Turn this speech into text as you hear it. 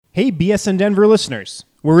Hey, BSN Denver listeners.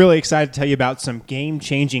 We're really excited to tell you about some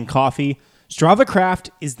game-changing coffee. Strava Craft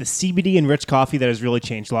is the CBD-enriched coffee that has really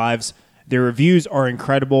changed lives. Their reviews are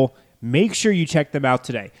incredible. Make sure you check them out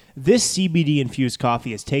today. This CBD-infused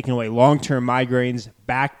coffee has taken away long-term migraines,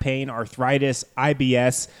 back pain, arthritis,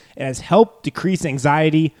 IBS. It has helped decrease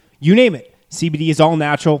anxiety. You name it. CBD is all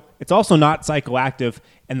natural. It's also not psychoactive.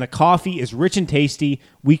 And the coffee is rich and tasty.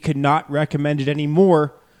 We could not recommend it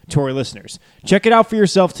anymore to our listeners. Check it out for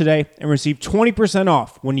yourself today and receive 20%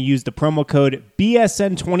 off when you use the promo code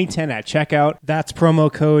BSN2010 at checkout. That's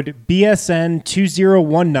promo code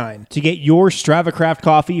BSN2019 to get your Strava Craft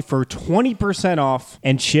coffee for 20% off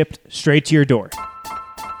and shipped straight to your door.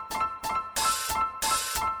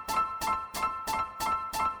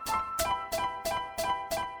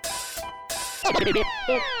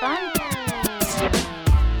 It's fun.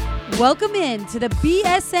 Welcome in to the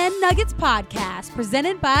BSN Nuggets Podcast,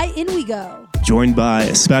 presented by Inwigo. Joined by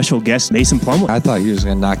a special guest, Mason Plumlee. I thought he was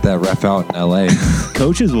going to knock that ref out in L.A.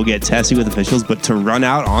 Coaches will get testy with officials, but to run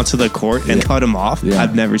out onto the court and cut him off,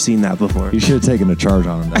 I've never seen that before. You should have taken a charge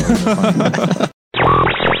on him. That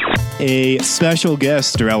A special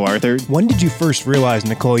guest, Darrell Arthur. When did you first realize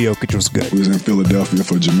Nikola Jokic was good? We was in Philadelphia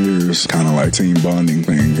for Jameer's kind of like team bonding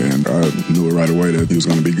thing, and I knew it right away that he was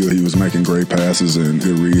going to be good. He was making great passes and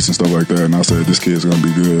good reads and stuff like that, and I said, this kid's going to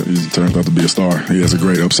be good. He turns out to be a star. He has a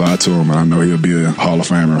great upside to him, and I know he'll be a Hall of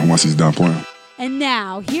Famer once he's done playing. And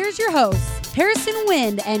now, here's your hosts, Harrison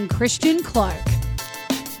Wind and Christian Clark.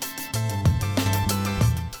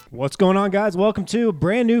 What's going on, guys? Welcome to a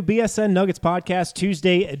brand new BSN Nuggets Podcast,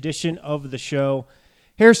 Tuesday edition of the show.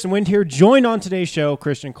 Harrison Wind here. Joined on today's show,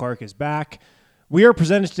 Christian Clark is back. We are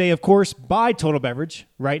presented today, of course, by Total Beverage.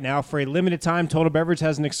 Right now, for a limited time, Total Beverage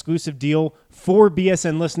has an exclusive deal for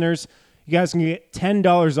BSN listeners. You guys can get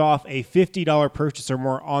 $10 off a $50 purchase or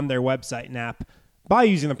more on their website and app by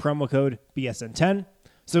using the promo code BSN10.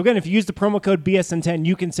 So again, if you use the promo code BSN10,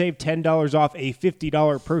 you can save $10 off a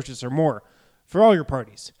 $50 purchase or more for all your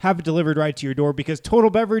parties. Have it delivered right to your door because Total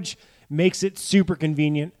Beverage makes it super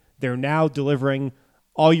convenient. They're now delivering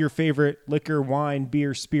all your favorite liquor, wine,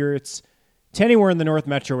 beer, spirits to anywhere in the North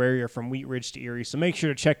Metro area from Wheat Ridge to Erie. So make sure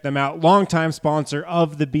to check them out. Longtime sponsor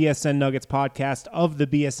of the BSN Nuggets podcast, of the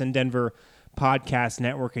BSN Denver podcast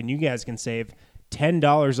network. And you guys can save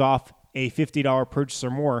 $10 off a $50 purchase or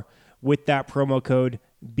more with that promo code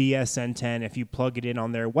BSN10 if you plug it in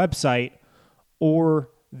on their website or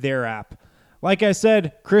their app. Like I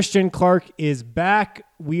said, Christian Clark is back.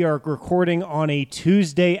 We are recording on a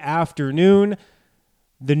Tuesday afternoon.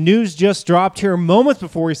 The news just dropped here moments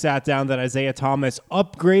before we sat down that Isaiah Thomas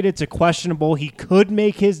upgraded to questionable. He could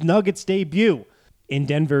make his Nuggets debut in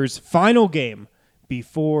Denver's final game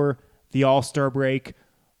before the All-Star break.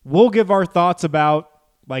 We'll give our thoughts about,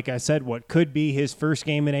 like I said, what could be his first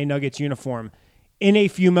game in a Nuggets uniform in a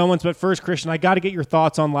few moments. But first, Christian, I got to get your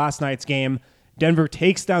thoughts on last night's game. Denver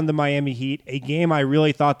takes down the Miami Heat, a game I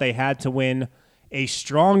really thought they had to win. A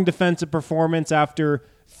strong defensive performance after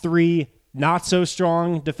three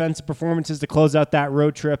not-so-strong defensive performances to close out that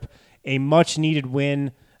road trip. A much-needed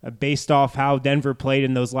win based off how Denver played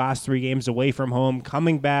in those last three games away from home,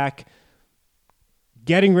 coming back,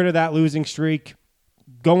 getting rid of that losing streak,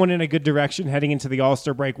 going in a good direction heading into the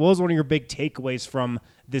All-Star break. What was one of your big takeaways from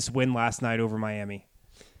this win last night over Miami?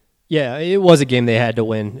 Yeah, it was a game they had to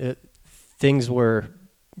win. Things were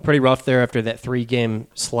pretty rough there after that three-game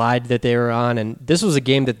slide that they were on, and this was a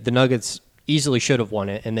game that the Nuggets easily should have won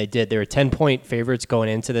it, and they did. They were 10-point favorites going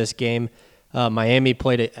into this game. Miami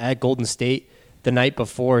played it at Golden State the night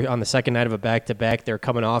before on the second night of a back-to-back. They're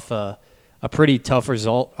coming off a pretty tough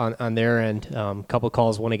result on their end. A couple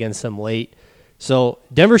calls went against them late. So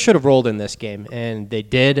Denver should have rolled in this game, and they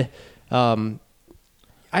did. I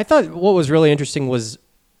thought what was really interesting was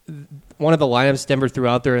one of the lineups Denver threw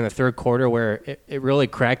out there in the third quarter where it really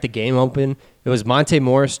cracked the game open. It was Monte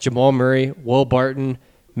Morris, Jamal Murray, Will Barton,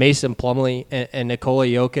 Mason Plumlee, and Nikola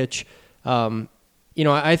Jokic.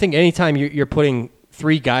 I think anytime you're putting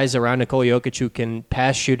three guys around Nikola Jokic who can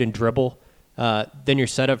pass, shoot, and dribble, then you're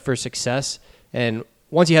set up for success. And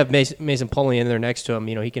once you have Mason Plumlee in there next to him,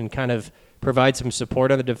 he can kind of provide some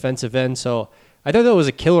support on the defensive end. So I thought that was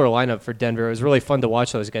a killer lineup for Denver. It was really fun to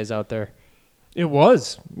watch those guys out there. It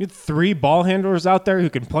was. You had three ball handlers out there who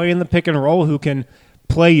can play in the pick and roll, who can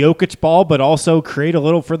play Jokic ball, but also create a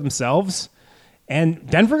little for themselves. And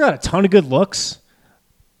Denver got a ton of good looks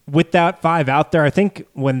with that five out there. I think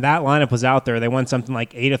when that lineup was out there, they went something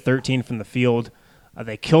like 8 of 13 from the field.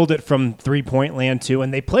 They killed it from three-point land, too,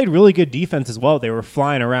 and they played really good defense as well. They were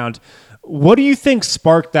flying around. What do you think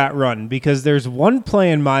sparked that run? Because there's one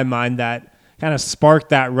play in my mind that kind of sparked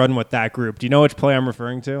that run with that group. Do you know which play I'm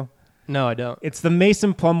referring to? No, I don't. It's the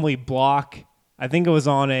Mason Plumlee block. I think it was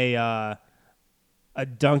on a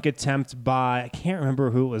dunk attempt by, I can't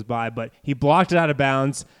remember who it was by, but he blocked it out of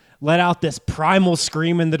bounds, let out this primal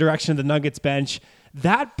scream in the direction of the Nuggets bench.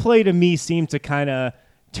 That play to me seemed to kind of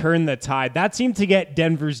turn the tide. That seemed to get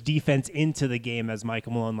Denver's defense into the game, as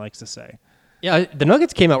Michael Malone likes to say. Yeah, the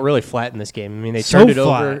Nuggets came out really flat in this game. I mean, they So turned it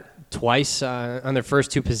flat. over twice on their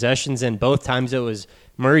first two possessions, and both times it was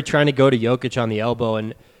Murray trying to go to Jokic on the elbow,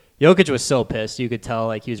 and Jokic was so pissed. You could tell,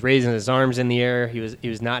 like, he was raising his arms in the air. He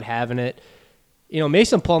was not having it. You know,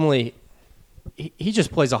 Mason Plumlee, he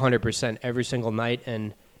just plays 100% every single night,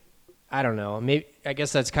 and I don't know. Maybe I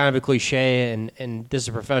guess that's kind of a cliche, and this is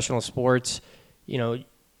professional sports. You know,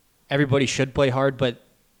 everybody should play hard, but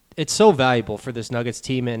it's so valuable for this Nuggets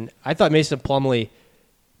team. And I thought Mason Plumlee,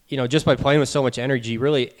 you know, just by playing with so much energy,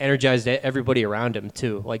 really energized everybody around him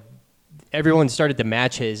too. Like, everyone started to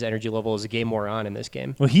match his energy level as the game wore on in this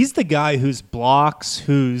game. Well, he's the guy whose blocks,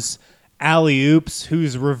 whose alley-oops,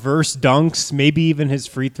 whose reverse dunks, maybe even his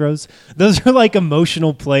free throws. Those are like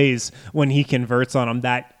emotional plays when he converts on them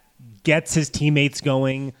that gets his teammates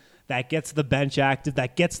going, that gets the bench active,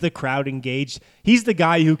 that gets the crowd engaged. He's the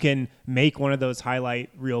guy who can make one of those highlight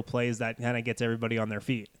reel plays that kind of gets everybody on their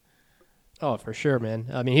feet. Oh, for sure, man.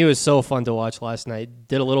 I mean, he was so fun to watch last night.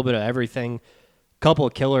 Did a little bit of everything. Couple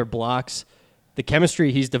of killer blocks. The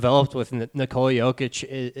chemistry he's developed with Nikola Jokic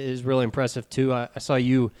is really impressive, too. I saw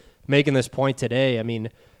you making this point today. I mean,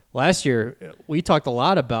 last year we talked a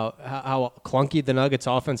lot about how clunky the Nuggets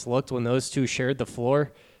offense looked when those two shared the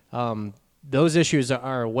floor. Those issues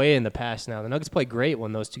are way in the past now. The Nuggets play great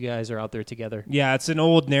when those two guys are out there together. Yeah, it's an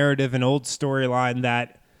old narrative, an old storyline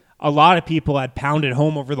that a lot of people had pounded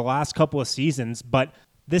home over the last couple of seasons. But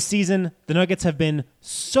this season, the Nuggets have been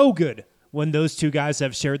so good when those two guys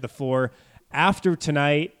have shared the floor. After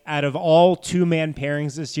tonight, out of all two-man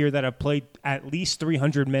pairings this year that have played at least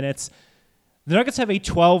 300 minutes, the Nuggets have a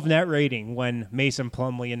 12 net rating when Mason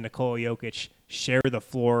Plumlee and Nikola Jokic share the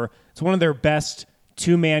floor. It's one of their best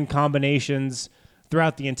two-man combinations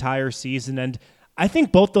throughout the entire season. And I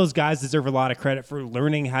think both those guys deserve a lot of credit for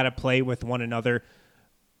learning how to play with one another.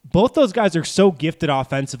 Both those guys are so gifted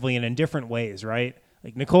offensively and in different ways, right?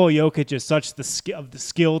 Like, Nikola Jokic is such the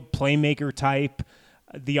skilled playmaker type,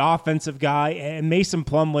 the offensive guy, and Mason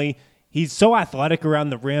Plumlee, he's so athletic around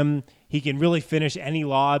the rim. He can really finish any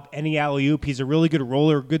lob, any alley-oop. He's a really good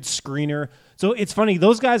roller, good screener. So it's funny,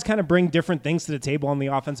 those guys kind of bring different things to the table on the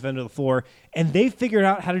offensive end of the floor, and they figured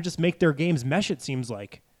out how to just make their games mesh, it seems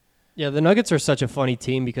like. Yeah, the Nuggets are such a funny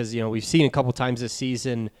team because, you know, we've seen a couple times this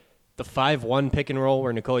season the 5-1 pick and roll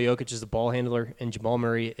where Nikola Jokic is the ball handler and Jamal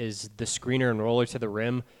Murray is the screener and roller to the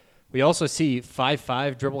rim. We also see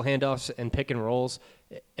 5-5 dribble handoffs and pick and rolls.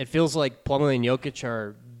 It feels like Plumlee and Jokic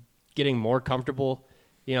are getting more comfortable,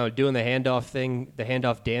 you know, doing the handoff thing, the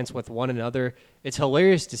handoff dance with one another. It's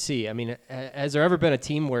hilarious to see. I mean, has there ever been a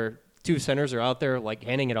team where two centers are out there, like,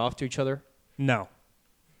 handing it off to each other? No,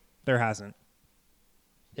 there hasn't.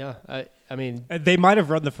 Yeah, I mean... They might have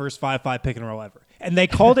run the first 5-5 pick and roll ever. And they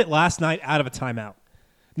called it last night out of a timeout.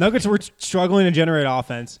 Nuggets were struggling to generate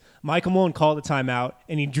offense. Michael Malone called a timeout,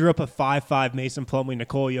 and he drew up a 5-5 Mason Plumlee,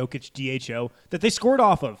 Nikola Jokic DHO that they scored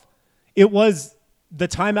off of. It was the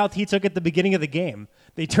timeout he took at the beginning of the game.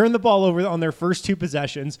 They turned the ball over on their first two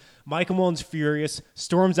possessions. Michael Malone's furious,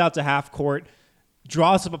 storms out to half court,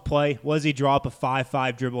 draws up a play. What does he draw up? A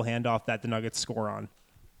 5-5 dribble handoff that the Nuggets score on.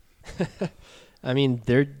 I mean,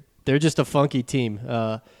 they're just a funky team.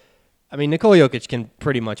 I mean, Nikola Jokic can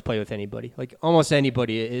pretty much play with anybody. Like, almost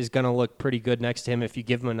anybody is going to look pretty good next to him if you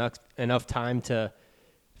give him enough time to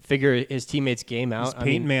figure his teammates' game out.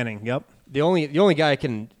 Peyton Manning, yep. The only guy I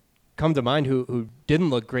can come to mind who didn't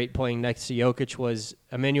look great playing next to Jokic was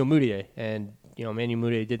Emmanuel Mudiay. And, you know, Emmanuel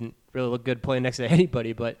Mudiay didn't really look good playing next to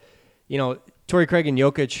anybody. But, you know, Torrey Craig and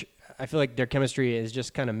Jokic, I feel like their chemistry is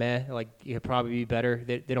just kind of meh. Like, you could probably be better.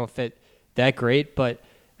 They don't fit that great. But,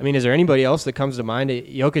 I mean, is there anybody else that comes to mind?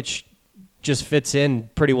 Jokic just fits in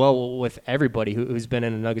pretty well with everybody who's been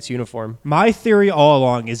in a Nuggets uniform. My theory all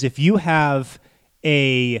along is if you have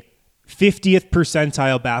a 50th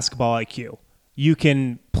percentile basketball IQ, you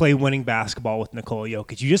can play winning basketball with Nikola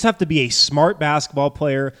Jokic. You just have to be a smart basketball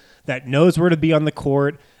player that knows where to be on the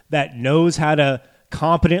court, that knows how to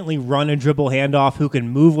competently run and dribble handoff, who can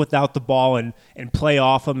move without the ball and play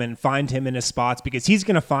off him and find him in his spots because he's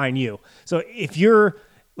going to find you. So if you're,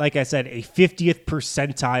 like I said, a 50th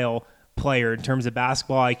percentile player in terms of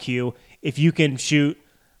basketball IQ, if you can shoot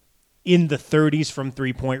in the 30s from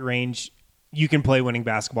three-point range, you can play winning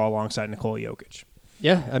basketball alongside Nikola Jokic.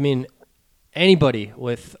 Yeah, I mean, anybody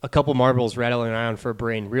with a couple marbles rattling around for a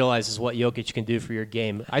brain realizes what Jokic can do for your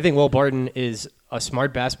game. I think Will Barton is a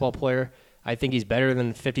smart basketball player. I think he's better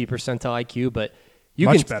than 50 percentile IQ, but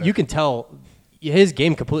you can tell his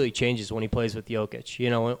game completely changes when he plays with Jokic. You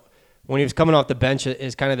know, when he was coming off the bench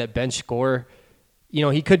as kind of that bench scorer, you know,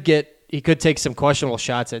 he could take some questionable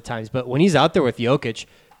shots at times, but when he's out there with Jokic,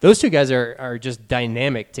 those two guys are just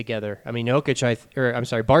dynamic together. I mean,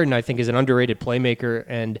 Barton, I think, is an underrated playmaker,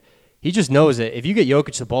 and he just knows that if you get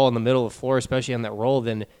Jokic the ball in the middle of the floor, especially on that roll,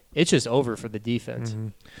 then it's just over for the defense. Mm-hmm.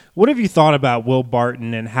 What have you thought about Will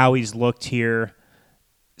Barton and how he's looked here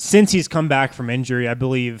since he's come back from injury? I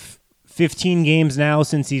believe 15 games now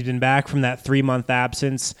since he's been back from that 3-month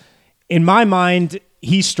absence. In my mind,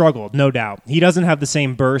 he struggled, no doubt. He doesn't have the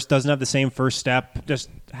same burst, doesn't have the same first step, just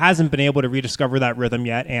hasn't been able to rediscover that rhythm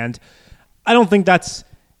yet. And I don't think that's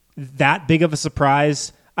that big of a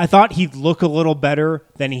surprise. I thought he'd look a little better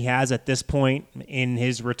than he has at this point in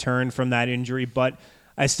his return from that injury, but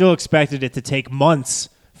I still expected it to take months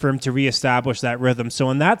for him to reestablish that rhythm. So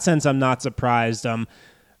in that sense, I'm not surprised.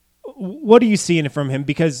 What are you seeing from him?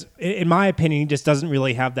 Because in my opinion, he just doesn't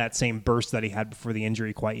really have that same burst that he had before the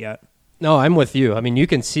injury quite yet. No, I'm with you. I mean, you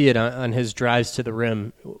can see it on his drives to the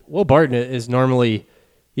rim. Will Barton is normally,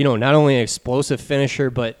 you know, not only an explosive finisher,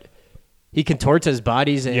 but he contorts his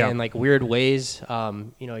bodies in like weird ways.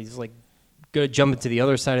 You know, he's like good at jumping to the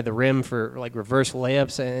other side of the rim for like reverse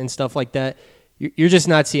layups and stuff like that. You're just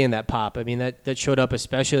not seeing that pop. I mean, that showed up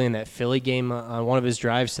especially in that Philly game on one of his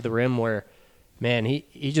drives to the rim where, man,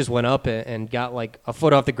 he just went up and got like a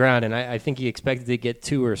foot off the ground, and I think he expected to get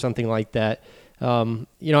 2 or something like that. You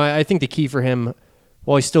know, I think the key for him,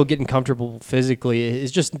 while he's still getting comfortable physically,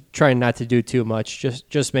 is just trying not to do too much.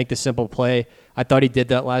 Just make the simple play. I thought he did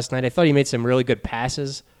that last night. I thought he made some really good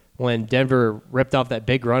passes when Denver ripped off that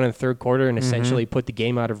big run in the third quarter and essentially put the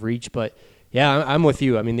game out of reach. But, yeah, I'm with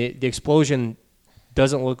you. I mean, the explosion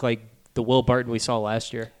doesn't look like the Will Barton we saw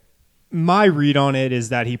last year. My read on it is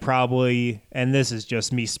that he probably, and this is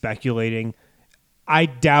just me speculating, I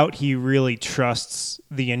doubt he really trusts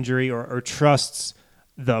the injury or trusts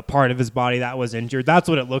the part of his body that was injured. That's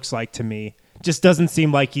what it looks like to me. Just doesn't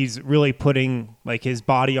seem like he's really putting like his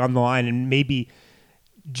body on the line and maybe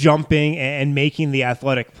jumping and making the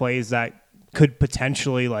athletic plays that could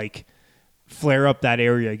potentially like flare up that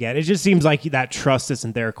area again. It just seems like that trust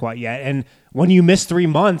isn't there quite yet. And when you miss 3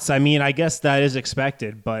 months, I mean, I guess that is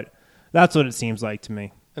expected, but that's what it seems like to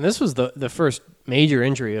me. And this was the first major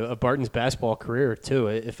injury of Barton's basketball career, too,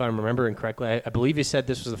 if I'm remembering correctly. I believe he said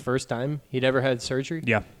this was the first time he'd ever had surgery.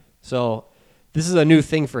 Yeah. So this is a new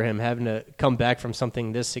thing for him, having to come back from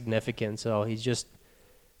something this significant. So he's just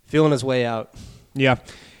feeling his way out. Yeah.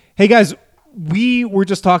 Hey, guys, we were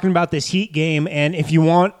just talking about this Heat game, and if you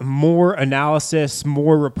want more analysis,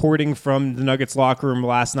 more reporting from the Nuggets locker room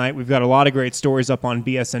last night, we've got a lot of great stories up on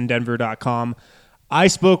bsndenver.com. I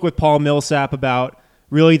spoke with Paul Millsap about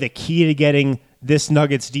really the key to getting this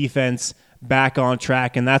Nuggets defense back on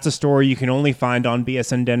track, and that's a story you can only find on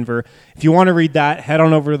BSN Denver. If you want to read that, head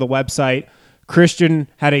on over to the website. Christian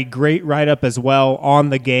had a great write-up as well on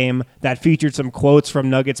the game that featured some quotes from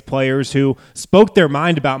Nuggets players who spoke their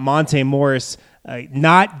mind about Monte Morris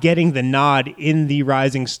not getting the nod in the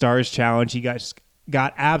Rising Stars Challenge. He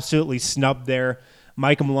got absolutely snubbed there.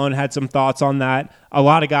 Micah Malone had some thoughts on that. A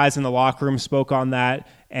lot of guys in the locker room spoke on that,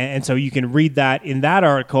 and so you can read that in that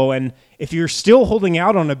article. And if you're still holding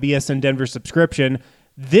out on a BSN Denver subscription,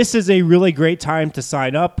 this is a really great time to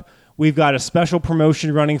sign up. We've got a special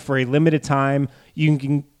promotion running for a limited time. You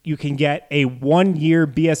can get a 1-year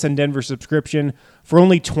BSN Denver subscription for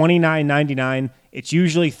only $29.99. It's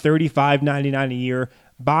usually $35.99 a year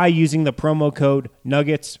by using the promo code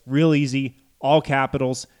Nuggets, real easy, all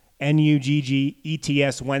capitals,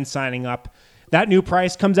 NUGGETS when signing up. That new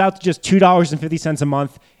price comes out to just $2.50 a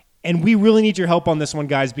month. And we really need your help on this one,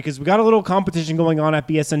 guys, because we got a little competition going on at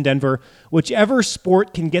BSN Denver. Whichever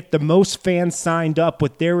sport can get the most fans signed up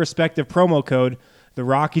with their respective promo code. The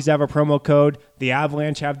Rockies have a promo code. The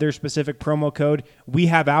Avalanche have their specific promo code. We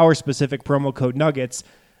have our specific promo code, Nuggets.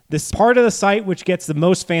 This part of the site which gets the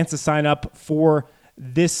most fans to sign up for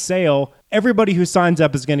this sale, everybody who signs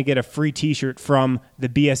up is going to get a free t-shirt from the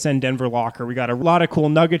BSN Denver locker. We got a lot of cool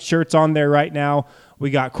Nuggets shirts on there right now.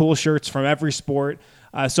 We got cool shirts from every sport.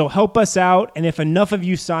 So help us out, and if enough of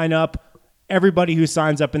you sign up, everybody who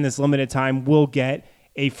signs up in this limited time will get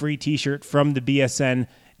a free t-shirt from the BSN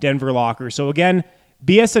Denver locker. So again,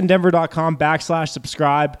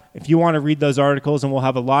 bsndenver.com/subscribe if you want to read those articles, and we'll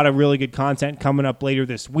have a lot of really good content coming up later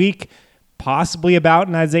this week, possibly about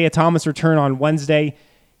an Isaiah Thomas return on Wednesday.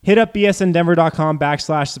 Hit up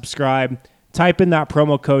bsndenver.com/subscribe. type in that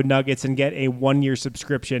promo code Nuggets and get a 1-year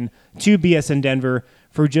subscription to BSN Denver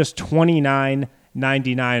for just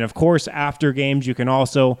 $29.99. Of course, after games, you can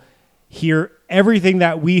also hear everything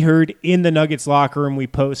that we heard in the Nuggets locker room. We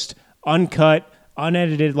post uncut,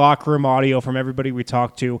 unedited locker room audio from everybody we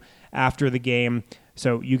talked to after the game,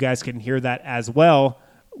 so you guys can hear that as well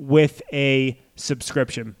with a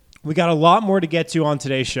subscription. We got a lot more to get to on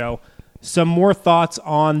today's show. Some more thoughts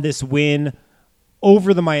on this win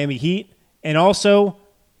over the Miami Heat, and also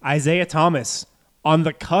Isaiah Thomas on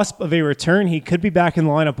the cusp of a return. He could be back in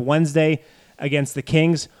the lineup Wednesday against the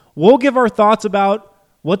Kings. We'll give our thoughts about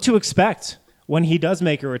what to expect when he does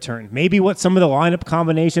make a return, maybe what some of the lineup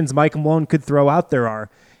combinations Mike Malone could throw out there are,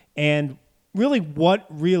 and really what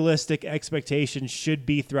realistic expectations should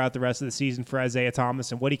be throughout the rest of the season for Isaiah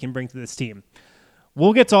Thomas and what he can bring to this team.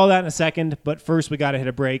 We'll get to all that in a second, but first we got to hit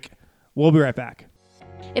a break. We'll be right back.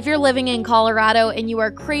 If you're living in Colorado and you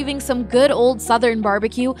are craving some good old Southern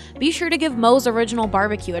barbecue, be sure to give Moe's Original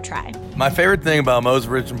Barbecue a try. My favorite thing about Moe's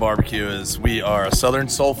Original Barbecue is we are a Southern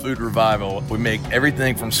soul food revival. We make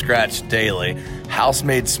everything from scratch daily,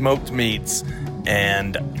 house-made smoked meats,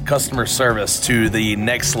 and customer service to the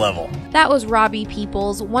next level. That was Robbie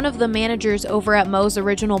Peoples, one of the managers over at Moe's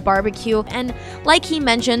Original Barbecue, and like he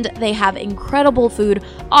mentioned, they have incredible food,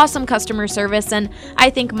 awesome customer service, and I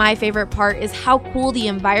think my favorite part is how cool the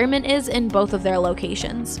environment is in both of their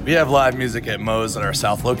locations. We have live music at Moe's at our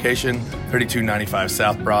South location, 3295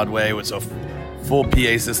 South Broadway, with a full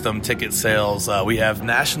PA system, ticket sales. We have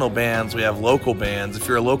national bands, we have local bands. If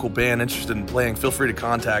you're a local band interested in playing, feel free to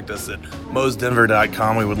contact us at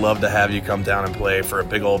moesdenver.com. We would love to have you come down and play for a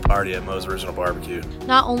big old party at Moe's Original Barbecue.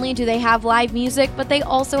 Not only do they have live music, but they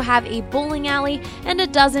also have a bowling alley and a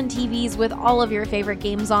dozen TVs with all of your favorite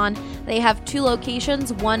games on. They have 2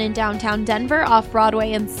 locations, one in downtown Denver off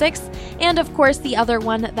Broadway and 6th, and of course the other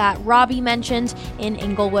one that Robbie mentioned in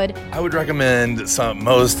Inglewood. I would recommend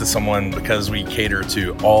Moe's to someone because we cater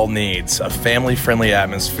to all needs, a family-friendly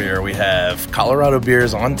atmosphere. We have Colorado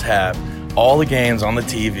beers on tap, all the games on the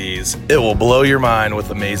TVs. It will blow your mind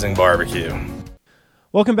with amazing barbecue.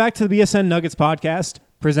 Welcome back to the BSN Nuggets Podcast,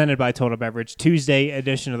 presented by Total Beverage. Tuesday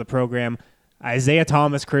edition of the program. Isaiah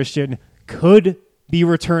Thomas, Christian, could be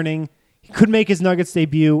returning. He could make his Nuggets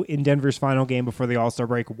debut in Denver's final game before the All-Star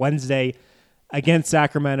break Wednesday against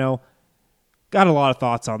Sacramento. Got a lot of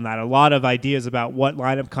thoughts on that. A lot of ideas about what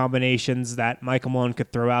lineup combinations that Michael Malone could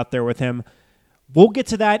throw out there with him. We'll get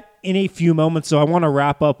to that in a few moments, so I want to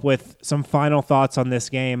wrap up with some final thoughts on this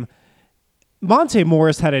game. Monte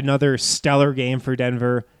Morris had another stellar game for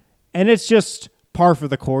Denver, and it's just par for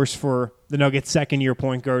the course for the Nuggets' second-year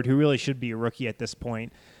point guard, who really should be a rookie at this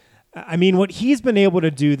point. I mean, what he's been able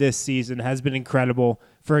to do this season has been incredible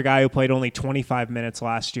for a guy who played only 25 minutes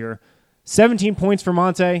last year. 17 points for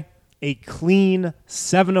Monte. A clean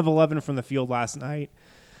 7 of 11 from the field last night.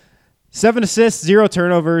 7 assists, 0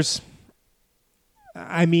 turnovers.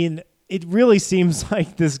 I mean, it really seems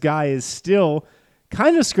like this guy is still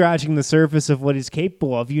kind of scratching the surface of what he's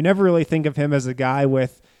capable of. You never really think of him as a guy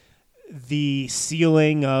with the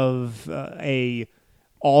ceiling of a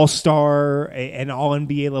all-star, an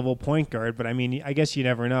all-NBA level point guard. But, I mean, I guess you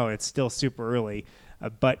never know. It's still super early.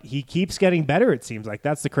 But he keeps getting better, it seems like.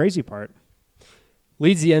 That's the crazy part.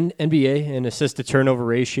 Leads the NBA in assist-to-turnover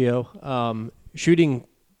ratio, shooting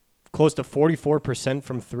close to 44%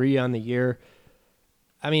 from 3 on the year.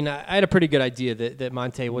 I mean, I had a pretty good idea that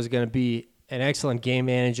Monte was going to be an excellent game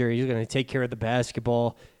manager. He was going to take care of the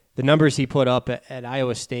basketball. The numbers he put up at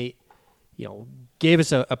Iowa State, gave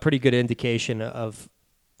us a pretty good indication of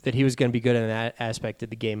that he was going to be good in that aspect of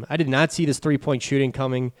the game. I did not see this three-point shooting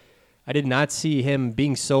coming. I did not see him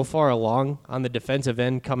being so far along on the defensive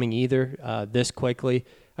end coming either this quickly.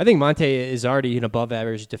 I think Monte is already an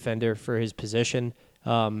above-average defender for his position.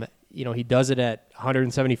 He does it at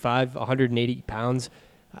 175, 180 pounds.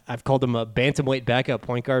 I've called him a bantamweight backup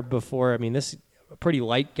point guard before. I mean, this is a pretty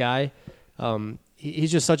light guy.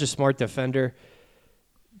 He's just such a smart defender.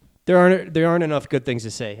 There aren't enough good things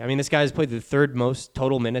to say. I mean, this guy's played the 3rd most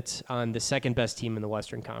total minutes on the 2nd-best team in the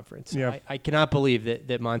Western Conference. Yeah. I cannot believe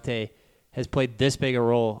that Monte has played this big a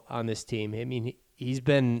role on this team. I mean, he's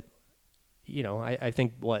been, I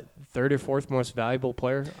think, 3rd or 4th most valuable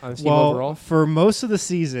player on this team overall? For most of the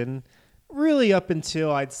season, really up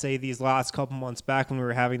until, I'd say, these last couple months back when we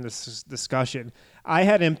were having this discussion, I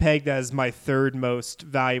had him pegged as my 3rd most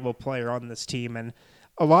valuable player on this team, and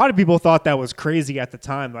a lot of people thought that was crazy at the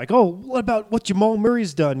time. Like, oh, what about what Jamal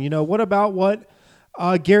Murray's done? What about what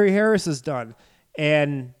Gary Harris has done?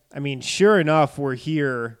 And, I mean, sure enough, we're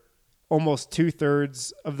here almost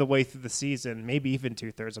 2/3 of the way through the season, maybe even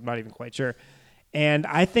 2/3. I'm not even quite sure. And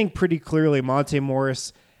I think pretty clearly Monte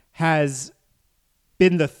Morris has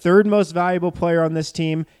been the third most valuable player on this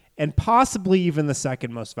team and possibly even the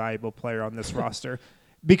second most valuable player on this roster.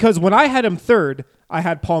 Because when I had him third, I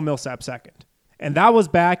had Paul Millsap second. And that was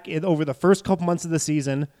back over the first couple months of the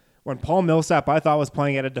season when Paul Millsap, I thought, was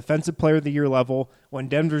playing at a Defensive Player of the Year level, when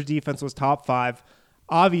Denver's defense was top 5.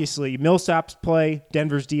 Obviously, Millsap's play,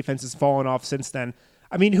 Denver's defense has fallen off since then.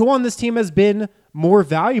 I mean, who on this team has been more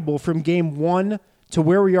valuable from game 1 to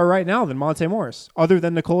where we are right now than Monte Morris, other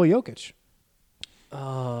than Nikola Jokic?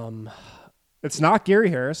 It's not Gary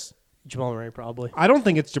Harris. Jamal Murray, probably. I don't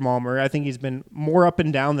think it's Jamal Murray. I think he's been more up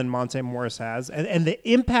and down than Monte Morris has. And the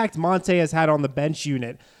impact Monte has had on the bench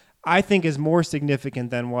unit, I think, is more significant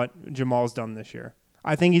than what Jamal's done this year.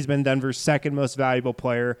 I think he's been Denver's second most valuable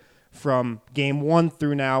player from game 1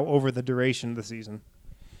 through now over the duration of the season.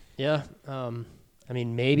 Yeah. I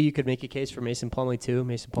mean, maybe you could make a case for Mason Plumlee, too.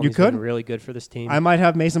 Mason Plumlee's been really good for this team. I might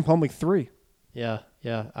have Mason Plumlee 3. Yeah.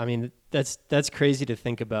 I mean, that's crazy to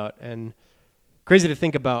think about. And crazy to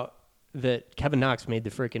think about that Kevin Knox made the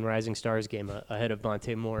freaking Rising Stars game ahead of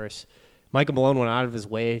Monte Morris. Michael Malone went out of his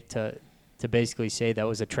way to basically say that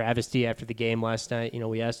was a travesty after the game last night. You know,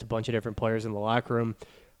 we asked a bunch of different players in the locker room.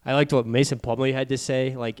 I liked what Mason Plumlee had to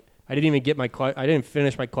say. Like, I didn't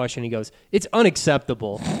finish my question. He goes, "It's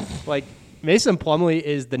unacceptable." Like, Mason Plumlee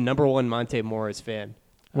is the number one Monte Morris fan.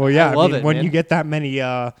 Well, yeah, I love it, when man. you get that many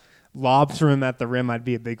lobs from him at the rim, I'd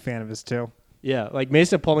be a big fan of his too. Yeah, like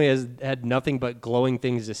Mason Plumlee has had nothing but glowing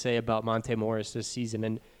things to say about Monte Morris this season,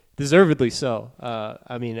 and deservedly so.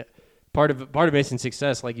 I mean, part of Mason's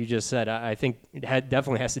success, like you just said, I think it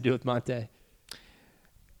definitely has to do with Monte.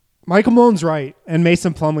 Michael Malone's right, and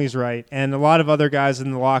Mason Plumlee's right, and a lot of other guys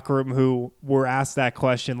in the locker room who were asked that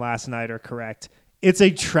question last night are correct. It's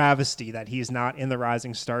a travesty that he's not in the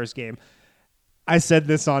Rising Stars game. I said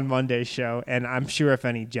this on Monday's show, and I'm sure if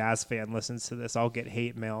any Jazz fan listens to this, I'll get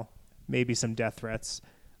hate mail, maybe some death threats.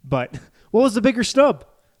 But what was the bigger snub?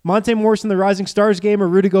 Monte Morris in the Rising Stars game or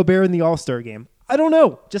Rudy Gobert in the All-Star game? I don't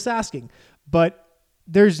know, just asking. But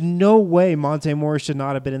there's no way Monte Morris should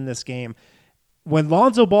not have been in this game. When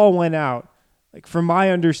Lonzo Ball went out, like from my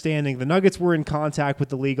understanding, the Nuggets were in contact with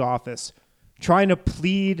the league office trying to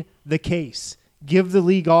plead the case, give the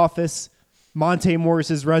league office Monte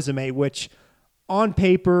Morris's resume, which on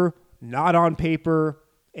paper, not on paper,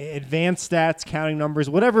 advanced stats, counting numbers,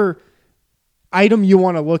 whatever item you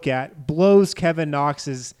want to look at, blows Kevin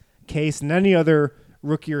Knox's case and any other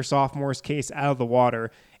rookie or sophomore's case out of the water.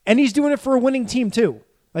 And he's doing it for a winning team too.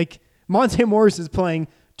 Like, Monte Morris is playing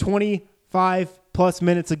 25-plus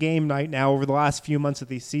minutes a game night now over the last few months of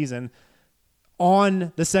the season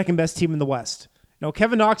on the second-best team in the West. No,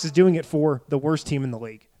 Kevin Knox is doing it for the worst team in the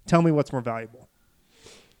league. Tell me what's more valuable.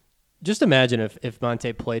 Just imagine if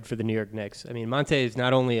Monte played for the New York Knicks. I mean, Monte is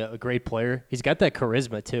not only a great player, he's got that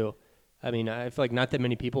charisma too. I mean, I feel like not that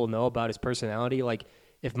many people know about his personality. Like,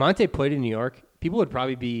 if Monte played in New York, people would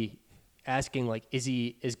probably be asking, like, is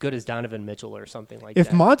he as good as Donovan Mitchell or something like that?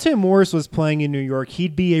 If Monte Morris was playing in New York,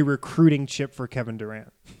 he'd be a recruiting chip for Kevin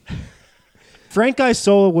Durant. Frank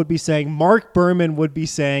Isola would be saying, Mark Berman would be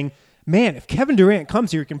saying, man, if Kevin Durant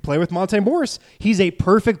comes here, he can play with Monte Morris. He's a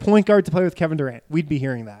perfect point guard to play with Kevin Durant. We'd be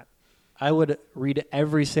hearing that. I would read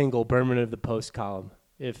every single Berman of the Post column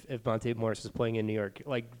if Monte Morris was playing in New York.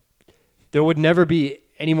 Like, there would never be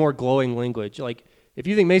any more glowing language. Like, if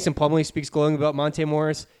you think Mason Plumlee speaks glowing about Monte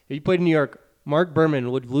Morris, if you played in New York, Mark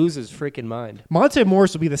Berman would lose his freaking mind. Monte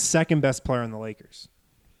Morris would be the second best player on the Lakers.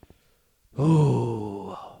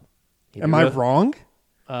 Ooh. Am I wrong?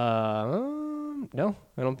 No,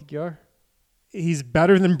 I don't think you are. He's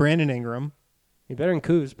better than Brandon Ingram. He's better than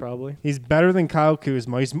Kuz, probably. He's better than Kyle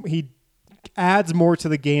Kuzma. He adds more to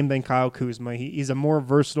the game than Kyle Kuzma. He's a more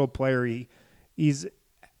versatile player. He's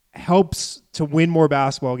helps to win more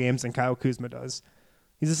basketball games than Kyle Kuzma does.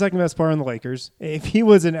 He's the second best player on the Lakers. If he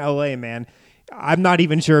was in LA, man, I'm not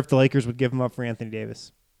even sure if the Lakers would give him up for Anthony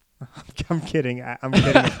Davis. I'm kidding. I'm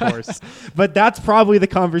kidding, of course. But that's probably the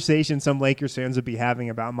conversation some Lakers fans would be having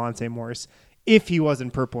about Monte Morris if he was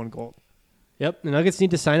in purple and gold. Yep, the Nuggets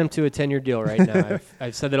need to sign him to a 10-year deal right now.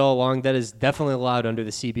 I've said that all along. That is definitely allowed under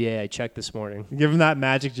the CBA. I checked this morning. Give him that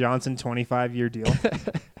Magic Johnson 25-year deal.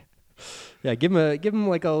 Yeah, give him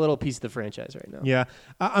like a little piece of the franchise right now. Yeah,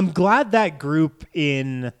 I'm glad that group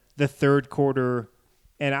in the third quarter,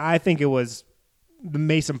 and I think it was the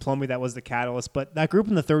Mason Plumlee that was the catalyst, but that group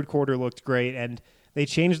in the third quarter looked great, and they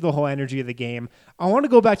changed the whole energy of the game. I want to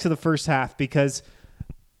go back to the first half because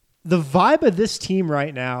the vibe of this team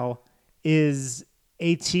right now is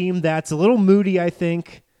a team that's a little moody, I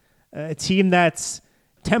think, a team that's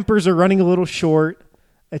tempers are running a little short.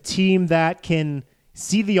 a team that can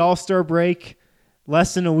see the All-Star break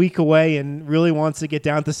less than a week away and really wants to get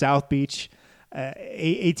down to South Beach.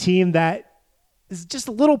 A team that is just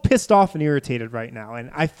a little pissed off and irritated right now. And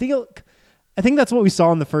I think that's what we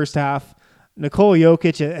saw in the first half. Nikola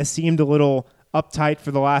Jokic has seemed a little uptight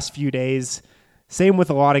for the last few days. Same with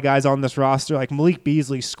a lot of guys on this roster. Like Malik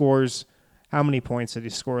Beasley scores, how many points did he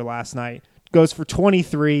score last night? Goes for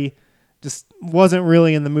 23. Just wasn't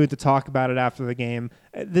really in the mood to talk about it after the game.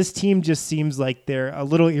 This team just seems like they're a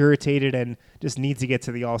little irritated and just need to get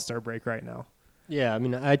to the All-Star break right now. Yeah, I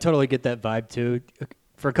mean, I totally get that vibe too.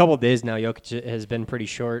 For a couple of days now, Jokic has been pretty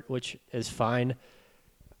short, which is fine.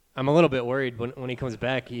 I'm a little bit worried when he comes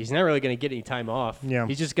back. He's not really going to get any time off. Yeah.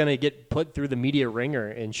 He's just going to get put through the media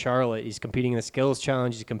ringer in Charlotte. He's competing in the skills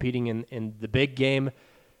challenge. He's competing in the big game.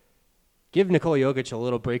 Give Nikola Jokic a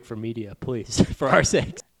little break from media, please, for our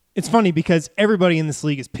sakes. It's funny because everybody in this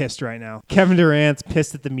league is pissed right now. Kevin Durant's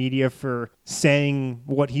pissed at the media for saying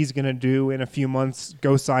what he's going to do in a few months,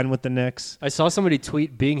 go sign with the Knicks. I saw somebody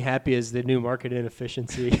tweet being happy is the new market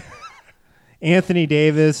inefficiency. Anthony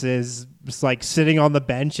Davis is just like sitting on the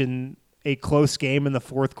bench in a close game in the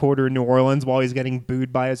fourth quarter in New Orleans while he's getting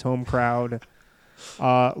booed by his home crowd.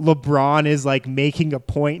 LeBron is like making a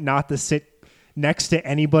point not to sit next to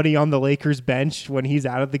anybody on the Lakers bench when he's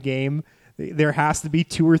out of the game. There has to be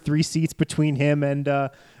 2 or 3 seats between him and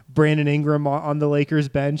Brandon Ingram on the Lakers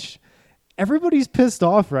bench. Everybody's pissed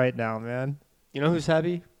off right now, man. You know who's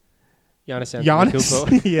happy? Giannis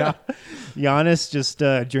Antetokounmpo. Yeah. Giannis just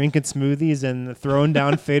drinking smoothies and throwing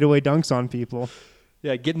down fadeaway dunks on people.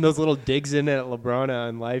 Yeah, getting those little digs in at LeBron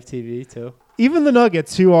on live TV, too. Even the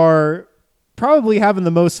Nuggets, who are probably having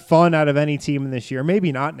the most fun out of any team in this year,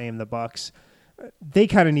 maybe not name the Bucks, they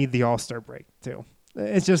kind of need the All-Star break, too.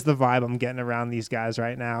 It's just the vibe I'm getting around these guys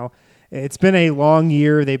right now. It's been a long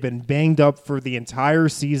year. They've been banged up for the entire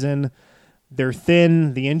season. They're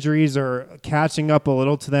thin. The injuries are catching up a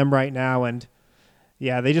little to them right now. And,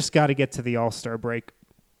 yeah, they just got to get to the All-Star break.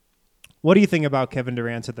 What do you think about Kevin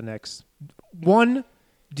Durant to the Knicks? 1,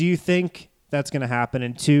 do you think that's going to happen?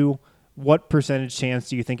 And 2, what percentage chance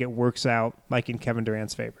do you think it works out like in Kevin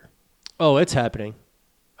Durant's favor? Oh, it's happening.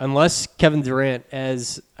 Unless Kevin Durant,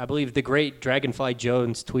 as I believe the great Dragonfly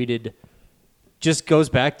Jones tweeted, just goes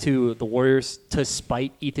back to the Warriors to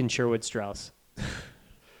spite Ethan Sherwood-Strauss.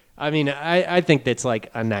 I mean, I think that's like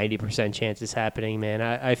a 90% chance it's happening, man.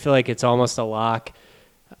 I feel like it's almost a lock.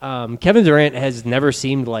 Kevin Durant has never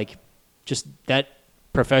seemed like just that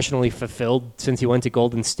professionally fulfilled since he went to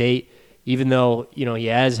Golden State, even though, you know, he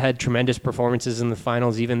has had tremendous performances in the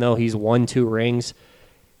finals, even though he's won 2 rings.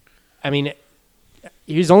 I mean,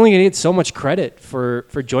 he's only going to get so much credit for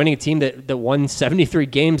joining a team that won 73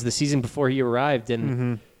 games the season before he arrived.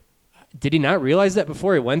 And did he not realize that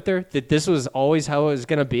before he went there, that this was always how it was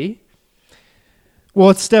going to be? Well,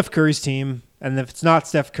 it's Steph Curry's team. And if it's not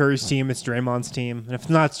Steph Curry's team, it's Draymond's team. And if it's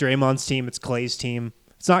not Draymond's team, it's Klay's team.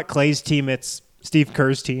 If it's not Klay's team, it's Steve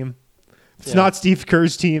Kerr's team. If it's not Steve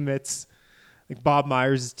Kerr's team, it's like Bob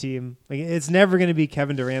Myers' team. Like, it's never going to be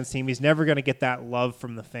Kevin Durant's team. He's never going to get that love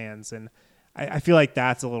from the fans. And I feel like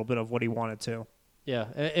that's a little bit of what he wanted to. Yeah,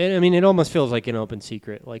 and I mean, it almost feels like an open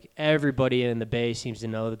secret. Like, everybody in the Bay seems to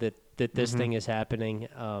know that this thing is happening.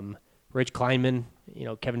 Rich Kleinman, you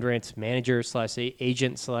know, Kevin Durant's manager /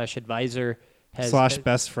 agent / advisor.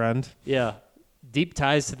 Best friend. Yeah. Deep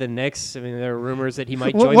ties to the Knicks. I mean, there are rumors that he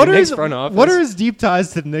might join the Knicks front office. What are his deep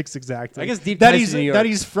ties to the Knicks exactly? I guess deep ties to New York. That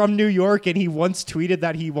he's from New York and he once tweeted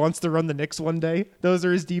that he wants to run the Knicks one day. Those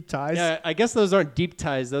are his deep ties. Yeah, I guess those aren't deep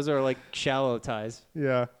ties. Those are like shallow ties.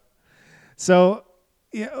 Yeah. So,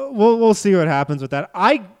 yeah, we'll see what happens with that.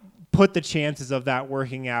 I put the chances of that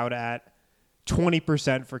working out at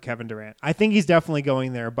 20% for Kevin Durant. I think he's definitely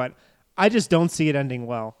going there, but I just don't see it ending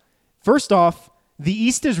well. First off, the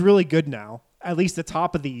East is really good now. At least the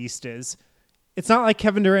top of the East is. It's not like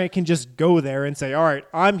Kevin Durant can just go there and say, all right,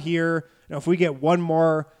 I'm here. You know, if we get one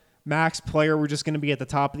more max player, we're just going to be at the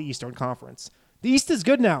top of the Eastern Conference. The East is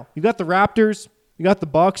good now. You got the Raptors, you got the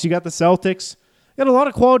Bucks, you got the Celtics. You got a lot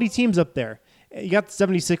of quality teams up there. You got the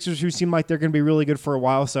 76ers who seem like they're going to be really good for a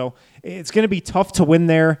while. So it's going to be tough to win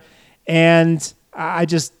there. And I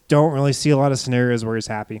just don't really see a lot of scenarios where he's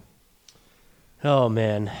happy. Oh,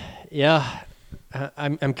 man. Yeah.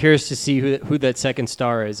 I'm curious to see who that second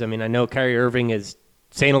star is. I mean, I know Kyrie Irving is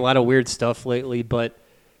saying a lot of weird stuff lately, but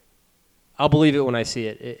I'll believe it when I see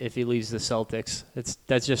it if he leaves the Celtics.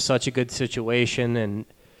 That's just such a good situation, and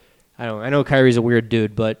I know Kyrie's a weird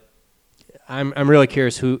dude, but I'm really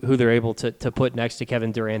curious who they're able to put next to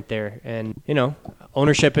Kevin Durant there. And, you know,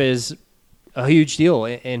 ownership is a huge deal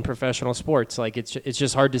in professional sports. Like, it's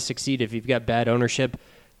just hard to succeed if you've got bad ownership.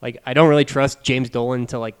 Like, I don't really trust James Dolan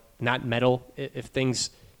to, like, not meddle if things,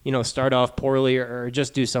 start off poorly or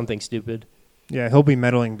just do something stupid. Yeah, he'll be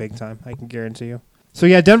meddling big time, I can guarantee you. So,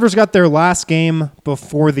 yeah, Denver's got their last game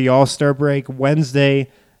before the All-Star break, Wednesday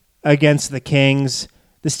against the Kings.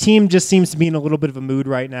 This team just seems to be in a little bit of a mood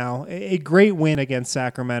right now. A great win against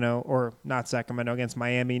Sacramento, or not Sacramento, against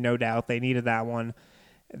Miami, no doubt. They needed that one.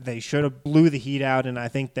 They should have blew the Heat out, and I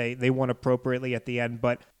think they won appropriately at the end.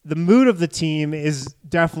 But the mood of the team is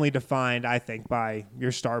definitely defined, I think, by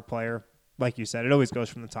your star player. Like you said, it always goes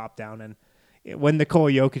from the top down. And when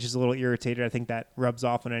Nikola Jokic is a little irritated, I think that rubs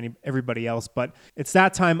off on everybody else. But it's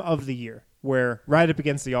that time of the year where right up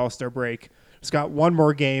against the All-Star break, it's got one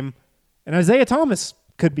more game, and Isaiah Thomas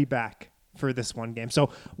could be back for this one game.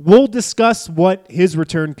 So we'll discuss what his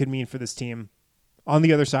return could mean for this team on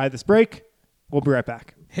the other side of this break. We'll be right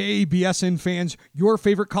back. Hey, BSN fans, your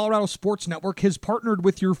favorite Colorado sports network has partnered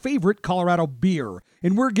with your favorite Colorado beer,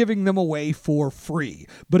 and we're giving them away for free.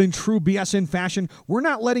 But in true BSN fashion, we're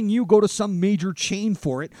not letting you go to some major chain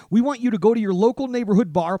for it. We want you to go to your local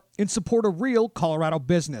neighborhood bar and support a real Colorado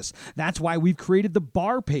business. That's why we've created the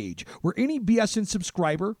bar page, where any BSN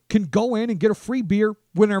subscriber can go in and get a free beer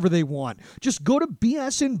whenever they want. Just go to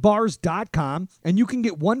bsnbars.com and you can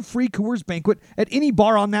get one free Coors Banquet at any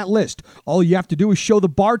bar on that list. All you have to do is show the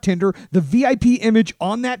bartender the VIP image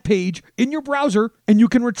on that page in your browser, and you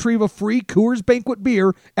can retrieve a free Coors Banquet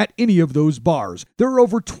beer at any of those bars. There are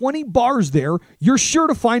over 20 bars there. You're sure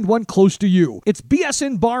to find one close to you. It's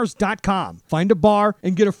bsnbars.com. Find a bar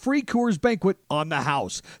and get a free Coors Banquet on the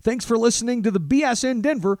house. Thanks for listening to the BSN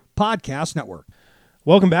Denver Podcast Network.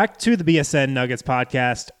 Welcome back to the BSN Nuggets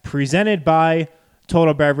Podcast, presented by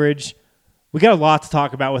Total Beverage. We got a lot to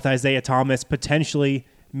talk about with Isaiah Thomas potentially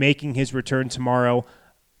making his return tomorrow.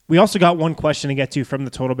 We also got one question to get to from the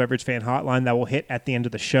Total Beverage fan hotline that we'll hit at the end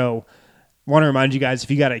of the show. I want to remind you guys, if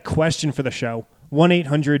you got a question for the show,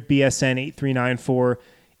 1-800-BSN-8394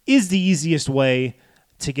 is the easiest way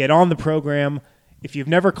to get on the program. If you've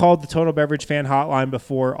never called the Total Beverage fan hotline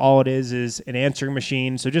before, all it is an answering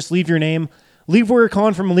machine. So just leave your name, leave where you're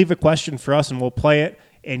calling from, and leave a question for us, and we'll play it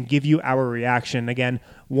and give you our reaction. Again,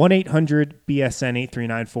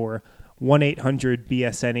 1-800-BSN-8394,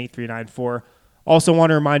 1-800-BSN-8394. Also want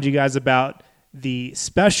to remind you guys about the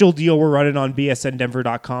special deal we're running on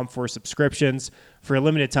bsndenver.com for subscriptions. For a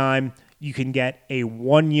limited time, you can get a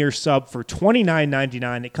 1-year sub for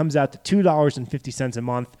 $29.99. It comes out to $2.50 a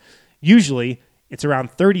month. Usually, it's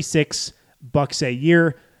around $36 a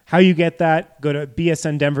year. How you get that, go to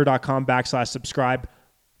bsndenver.com/subscribe,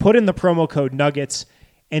 put in the promo code Nuggets,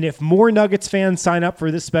 and if more Nuggets fans sign up for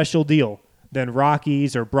this special deal than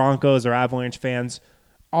Rockies or Broncos or Avalanche fans,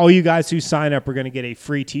 all you guys who sign up are going to get a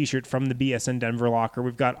free t-shirt from the BSN Denver locker.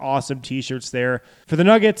 We've got awesome t-shirts there. For the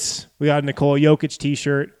Nuggets, we got a Nikola Jokic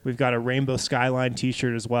t-shirt. We've got a Rainbow Skyline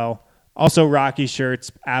t-shirt as well. Also Rocky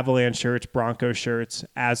shirts, Avalanche shirts, Broncos shirts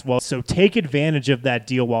as well. So take advantage of that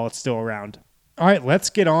deal while it's still around. All right, let's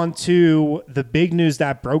get on to the big news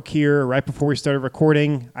that broke here right before we started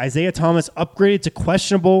recording. Isaiah Thomas upgraded to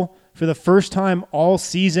questionable for the first time all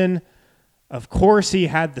season. Of course, he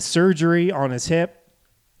had the surgery on his hip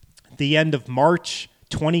at the end of March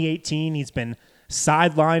 2018. He's been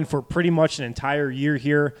sidelined for pretty much an entire year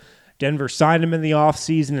here. Denver signed him in the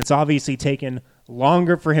offseason. It's obviously taken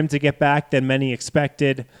longer for him to get back than many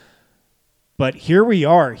expected. But here we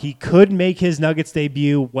are. He could make his Nuggets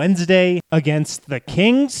debut Wednesday against the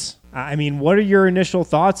Kings. I mean, what are your initial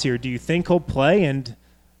thoughts here? Do you think he'll play? And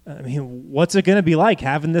I mean, what's it going to be like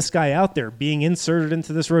having this guy out there being inserted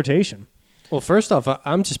into this rotation? Well, first off,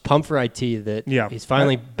 I'm just pumped for IT that he's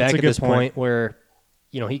finally back at this point where,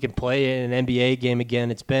 he can play in an NBA game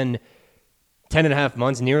again. It's been 10 and a half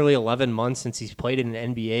months, nearly 11 months since he's played in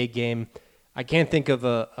an NBA game. I can't think of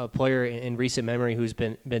a player in recent memory who's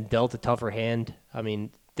been dealt a tougher hand. I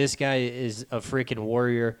mean, this guy is a freaking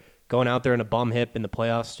warrior, going out there in a bum hip in the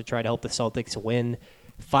playoffs to try to help the Celtics win.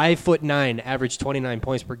 5'9", averaged 29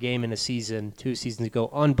 points per game in a season 2 seasons ago.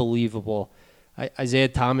 Unbelievable. Isaiah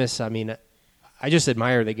Thomas, I mean, I just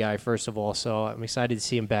admire the guy, first of all, so I'm excited to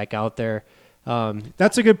see him back out there.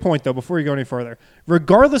 That's a good point, though, before you go any further.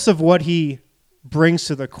 Regardless of what he brings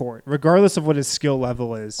to the court, regardless of what his skill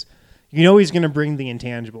level is, he's going to bring the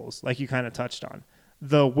intangibles, like you kind of touched on.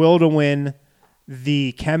 The will to win,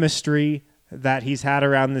 the chemistry that he's had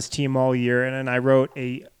around this team all year. And I wrote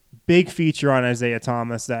a big feature on Isaiah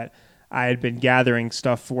Thomas that I had been gathering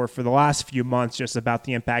stuff for the last few months, just about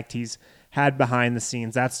the impact he's had behind the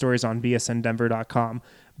scenes. That story's on bsndenver.com.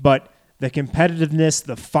 But the competitiveness,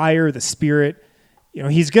 the fire, the spirit,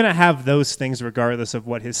 he's going to have those things regardless of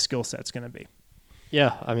what his skill set's going to be.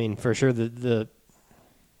 Yeah, I mean, for sure, the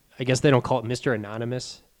I guess they don't call it Mr.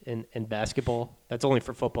 Anonymous in basketball. That's only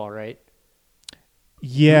for football, right?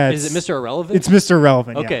 Yeah. Is it Mr. Irrelevant? It's Mr.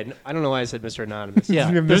 Irrelevant, Okay. yeah. I don't know why I said Mr. Anonymous. Yeah.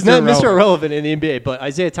 Mr. There's not Mr. Irrelevant. Irrelevant in the NBA, but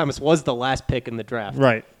Isaiah Thomas was the last pick in the draft.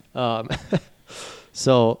 Right.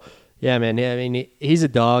 So, yeah, man. Yeah, I mean, he's a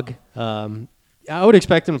dog. I would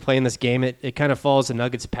expect him to play in this game. It kind of follows the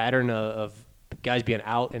Nuggets pattern of guys being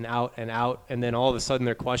out and out and out, and then all of a sudden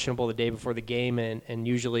they're questionable the day before the game, and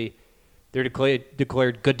usually they're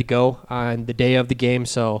declared good to go on the day of the game.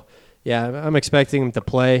 So, yeah, I'm expecting him to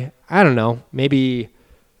play, I don't know, maybe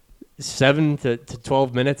 7 to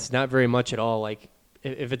 12 minutes, not very much at all. Like,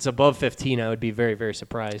 if it's above 15, I would be very, very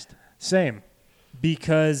surprised. Same,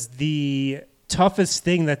 because the toughest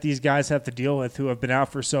thing that these guys have to deal with who have been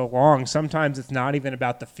out for so long, sometimes it's not even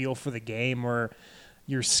about the feel for the game or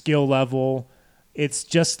your skill level. It's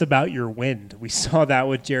just about your wind. We saw that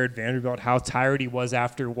with Jared Vanderbilt, how tired he was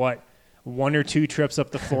after, 1 or 2 trips up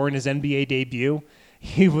the floor in his NBA debut.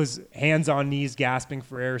 He was hands on knees gasping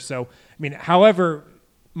for air. So, I mean, however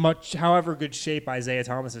good shape Isaiah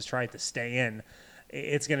Thomas is trying to stay in,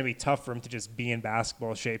 it's going to be tough for him to just be in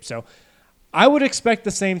basketball shape. So I would expect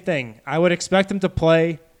the same thing. I would expect him to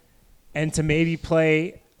play and to maybe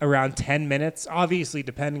play around 10 minutes, obviously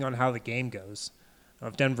depending on how the game goes.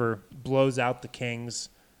 If Denver blows out the Kings,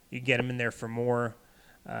 you get him in there for more.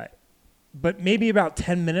 But maybe about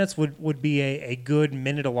 10 minutes would be a good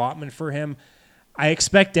minute allotment for him. I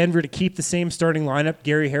expect Denver to keep the same starting lineup.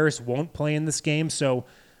 Gary Harris won't play in this game, so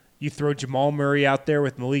you throw Jamal Murray out there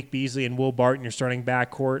with Malik Beasley and Will Barton, your starting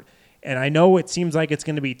backcourt. And I know it seems like it's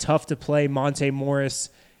going to be tough to play Monte Morris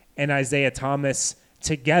and Isaiah Thomas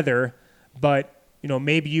together, but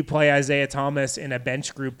maybe you play Isaiah Thomas in a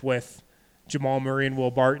bench group with Jamal Murray and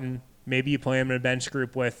Will Barton. Maybe you play him in a bench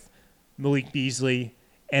group with Malik Beasley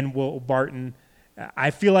and Will Barton.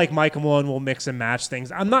 I feel like Michael Malone will mix and match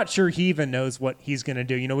things. I'm not sure he even knows what he's going to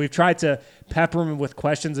do. We've tried to pepper him with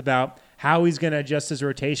questions about how he's going to adjust his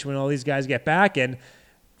rotation when all these guys get back, and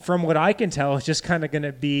from what I can tell, it's just kind of going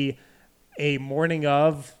to be a morning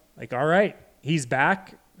of, like, all right, he's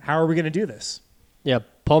back. How are we going to do this? Yeah,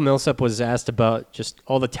 Paul Millsap was asked about just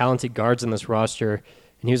all the talented guards on this roster,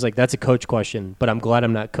 and he was like, that's a coach question, but I'm glad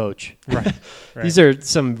I'm not coach. Right. These are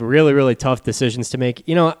some really, really tough decisions to make.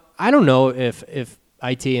 I don't know if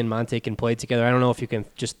IT and Monte can play together. I don't know if you can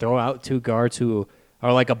just throw out 2 guards who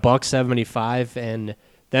are like $175 and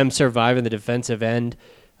them survive in the defensive end.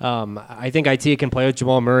 I think IT can play with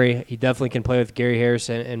Jamal Murray. He definitely can play with Gary Harris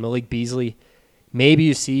and Malik Beasley. Maybe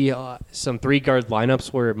you see some 3-guard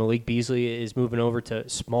lineups where Malik Beasley is moving over to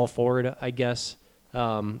small forward, I guess.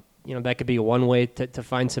 That could be one way to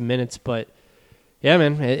find some minutes. But, yeah,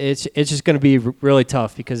 man, it's just going to be really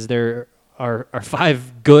tough because there are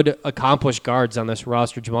 5 good, accomplished guards on this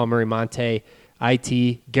roster: Jamal Murray, Monte,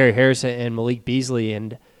 IT, Gary Harris, and Malik Beasley.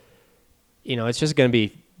 And, it's just going to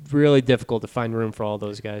be really difficult to find room for all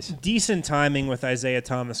those guys. Decent timing with Isaiah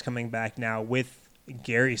Thomas coming back now with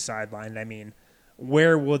Gary sidelined. I mean,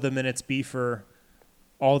 where will the minutes be for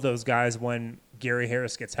all those guys when Gary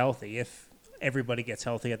Harris gets healthy? If everybody gets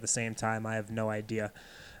healthy at the same time, I have no idea.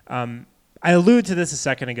 I alluded to this a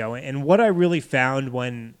second ago, and what I really found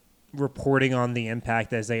when reporting on the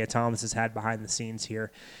impact Isaiah Thomas has had behind the scenes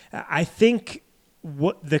here, I think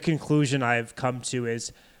what the conclusion I've come to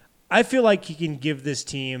is I feel like he can give this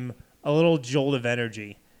team a little jolt of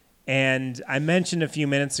energy. And I mentioned a few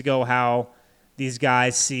minutes ago how these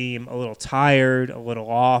guys seem a little tired, a little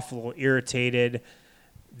off, a little irritated.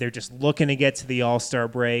 They're just looking to get to the All-Star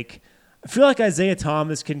break. I feel like Isaiah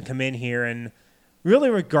Thomas can come in here and really,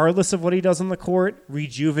 regardless of what he does on the court,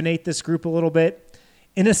 rejuvenate this group a little bit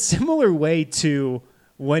in a similar way to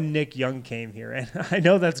when Nick Young came here. And I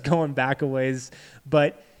know that's going back a ways,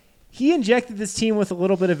 but he injected this team with a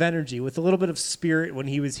little bit of energy, with a little bit of spirit when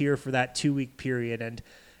he was here for that 2-week period. And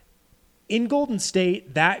in Golden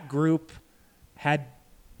State, that group had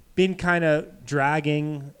been kind of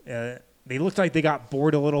dragging. They looked like they got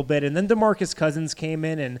bored a little bit. And then DeMarcus Cousins came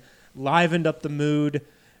in and livened up the mood,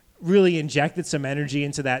 really injected some energy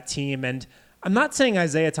into that team. And I'm not saying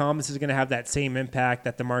Isaiah Thomas is going to have that same impact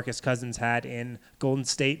that DeMarcus Cousins had in Golden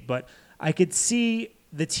State, but I could see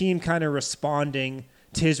the team kind of responding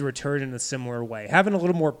to his return in a similar way, having a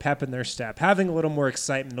little more pep in their step, having a little more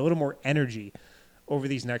excitement, a little more energy over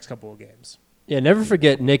these next couple of games. Yeah, never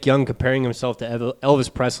forget Nick Young comparing himself to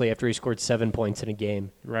Elvis Presley after he scored 7 points in a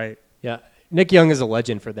game. Right. Yeah, Nick Young is a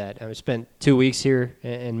legend for that. I spent 2 weeks here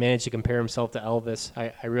and managed to compare himself to Elvis.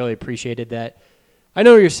 I really appreciated that. I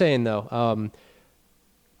know what you're saying, though.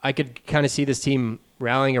 I could kind of see this team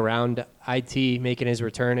rallying around IT making his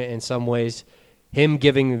return in some ways, him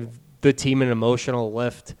giving the team an emotional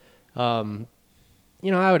lift. I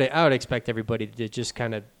would expect everybody to just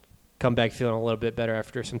kind of come back feeling a little bit better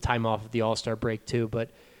after some time off of the All-Star break too. But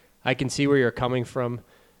I can see where you're coming from.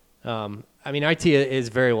 IT is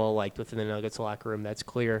very well liked within the Nuggets locker room. That's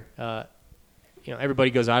clear. Everybody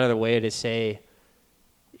goes out of their way to say,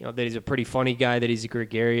 that he's a pretty funny guy, that he's a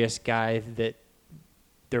gregarious guy, that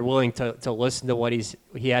they're willing to listen to what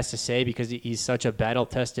he has to say because he's such a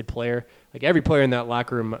battle-tested player. Like, every player in that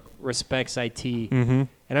locker room respects IT. Mm-hmm.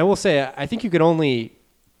 And I will say, I think you can only,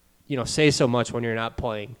 say so much when you're not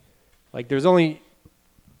playing. Like, there's only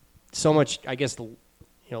so much, I guess,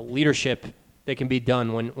 leadership that can be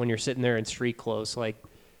done when you're sitting there in street clothes. Like,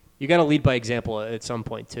 you got to lead by example at some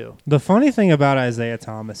point too. The funny thing about Isaiah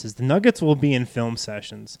Thomas is the Nuggets will be in film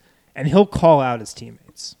sessions, and he'll call out his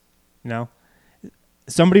teammates.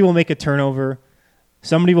 Somebody will make a turnover,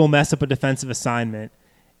 somebody will mess up a defensive assignment,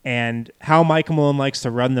 and how Michael Malone likes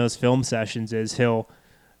to run those film sessions is he'll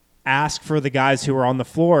ask for the guys who are on the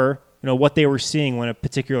floor, what they were seeing when a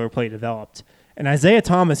particular play developed. And Isaiah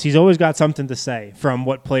Thomas, he's always got something to say from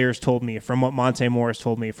what players told me, from what Monte Morris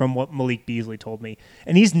told me, from what Malik Beasley told me.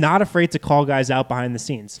 And he's not afraid to call guys out behind the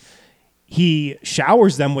scenes. He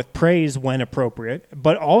showers them with praise when appropriate,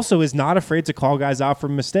 but also is not afraid to call guys out for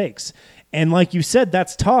mistakes. And like you said,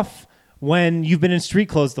 that's tough when you've been in street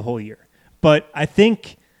clothes the whole year. But I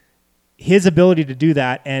think his ability to do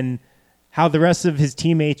that and how the rest of his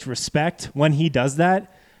teammates respect when he does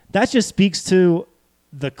that, that just speaks to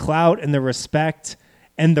the clout and the respect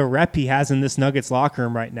and the rep he has in this Nuggets locker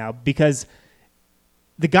room right now, because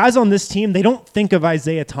the guys on this team, they don't think of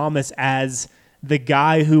Isaiah Thomas as the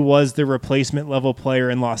guy who was the replacement level player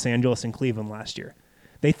in Los Angeles and Cleveland last year.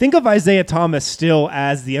 They think of Isaiah Thomas still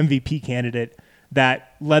as the MVP candidate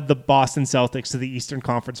that led the Boston Celtics to the Eastern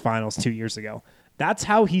Conference Finals 2 years ago. That's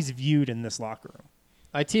how he's viewed in this locker room.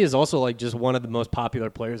 IT is also like just one of the most popular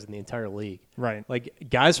players in the entire league. Right. Like,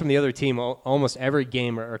 guys from the other team almost every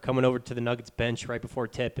game are coming over to the Nuggets bench right before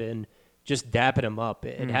tip and just dapping him up.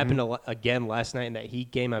 It happened again last night in that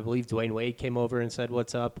Heat game. I believe Dwayne Wade came over and said,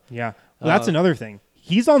 "What's up?" Yeah. Well, that's another thing.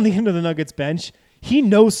 He's on the end of the Nuggets bench. He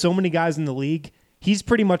knows so many guys in the league. He's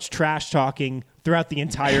pretty much trash talking throughout the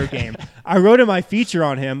entire game. I wrote in my feature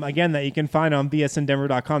on him, again, that you can find on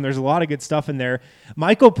bsndenver.com. There's a lot of good stuff in there.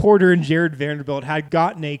 Michael Porter and Jared Vanderbilt had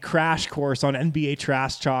gotten a crash course on NBA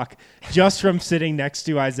trash talk just from sitting next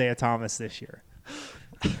to Isaiah Thomas this year.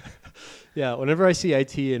 Yeah, whenever I see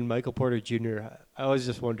IT and Michael Porter Jr., I always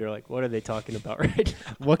just wonder, like, what are they talking about right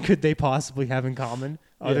now? What could they possibly have in common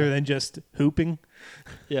other than just hooping?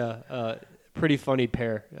 Yeah, pretty funny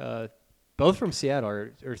pair. Both from Seattle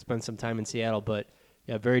or spent some time in Seattle, but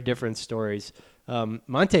yeah, very different stories.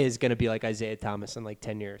 Monte is going to be like Isaiah Thomas in like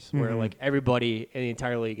 10 years, where like everybody in the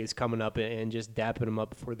entire league is coming up and just dapping him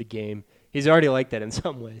up before the game. He's already like that in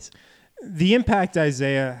some ways. The impact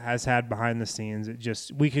Isaiah has had behind the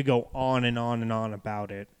scenes, we could go on and on and on about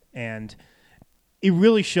it. And it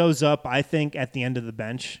really shows up, I think, at the end of the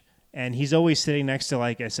bench. And he's always sitting next to,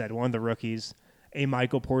 like I said, one of the rookies, a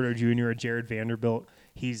Michael Porter Jr., a Jared Vanderbilt.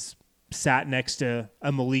 He's sat next to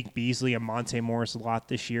a Malik Beasley, a Monte Morris a lot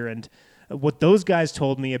this year. And what those guys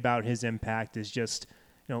told me about his impact is just,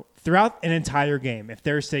 throughout an entire game, if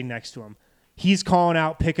they're sitting next to him, he's calling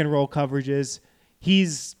out pick and roll coverages.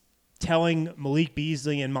 He's telling Malik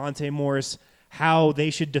Beasley and Monte Morris how they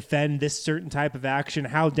should defend this certain type of action,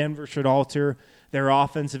 how Denver should alter their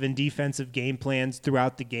offensive and defensive game plans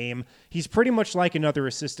throughout the game. He's pretty much like another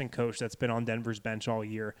assistant coach that's been on Denver's bench all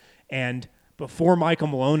year. And before Michael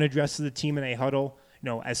Malone addresses the team in a huddle,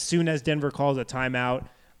 as soon as Denver calls a timeout,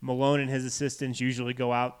 Malone and his assistants usually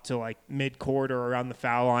go out to like mid-court or around the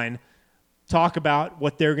foul line, talk about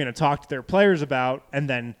what they're going to talk to their players about, and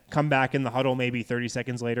then come back in the huddle maybe 30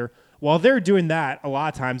 seconds later. While they're doing that, a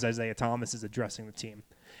lot of times Isaiah Thomas is addressing the team.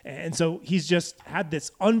 And so he's just had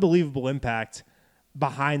this unbelievable impact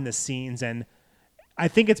behind the scenes, and I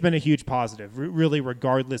think it's been a huge positive, really,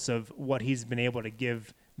 regardless of what he's been able to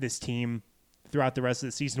give this team throughout the rest of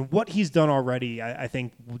the season. What he's done already, I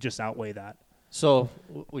think, will just outweigh that. So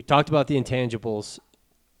we talked about the intangibles.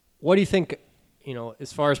 What do you think,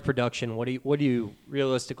 as far as production, what are you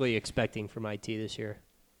realistically expecting from IT this year?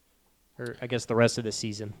 Or I guess the rest of the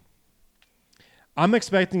season? I'm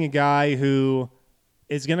expecting a guy who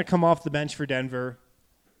is going to come off the bench for Denver,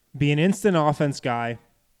 be an instant offense guy,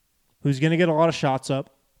 who's going to get a lot of shots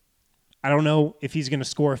up. I don't know if he's going to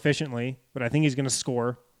score efficiently, but I think he's going to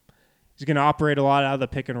score. He's going to operate a lot out of the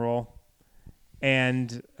pick and roll.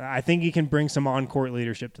 And I think he can bring some on-court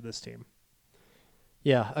leadership to this team.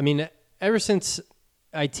 Yeah, I mean, ever since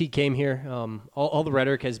IT came here, all the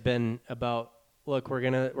rhetoric has been about look, we're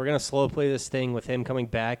gonna slow play this thing with him coming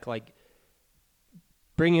back. Like,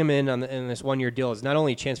 bring him in in this 1 year deal is not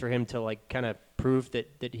only a chance for him to like kind of prove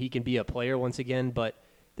that he can be a player once again, but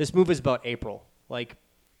this move is about April. Like,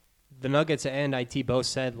 the Nuggets and IT both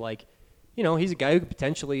said, like, you know, he's a guy who could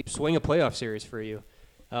potentially swing a playoff series for you.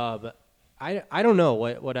 But I don't know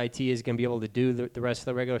what IT is going to be able to do the rest of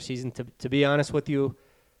the regular season. To be honest with you,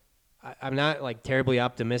 I'm not like terribly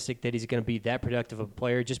optimistic that he's going to be that productive of a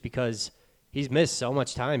player just because he's missed so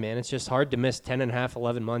much time, man. It's just hard to miss 10 and a half,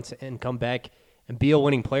 11 months and come back and be a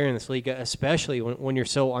winning player in this league, especially when you're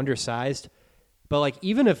so undersized. But, like,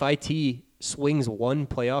 even if IT swings one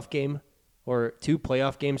playoff game or two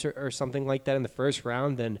playoff games or something like that in the first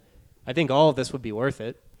round, then I think all of this would be worth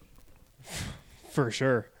it. For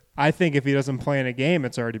sure. I think if he doesn't play in a game,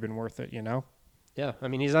 it's already been worth it, you know? Yeah, I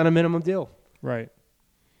mean, he's on a minimum deal. Right.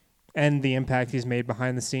 And the impact he's made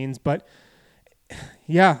behind the scenes. But,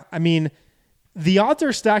 yeah, I mean, the odds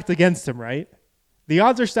are stacked against him, right? The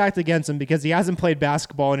odds are stacked against him because he hasn't played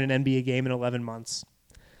basketball in an NBA game in 11 months.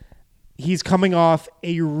 He's coming off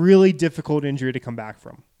a really difficult injury to come back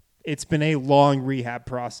from. It's been a long rehab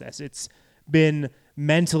process. It's been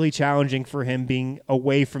mentally challenging for him being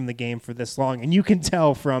away from the game for this long. And you can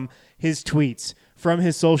tell from his tweets, from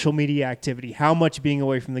his social media activity, how much being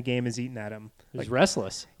away from the game is eating at him. He's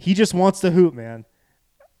restless. He just wants to hoop, man.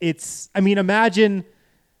 Imagine,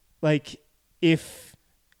 like, if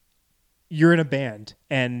you're in a band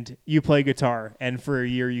and you play guitar and for a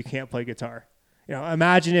year you can't play guitar. You know,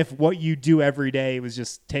 imagine if what you do every day was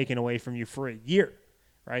just taken away from you for a year,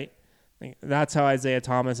 right? That's how Isaiah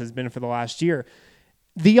Thomas has been for the last year.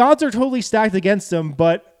 The odds are totally stacked against him,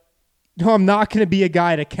 but I'm not going to be a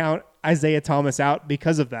guy to count Isaiah Thomas out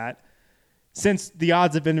because of that, since the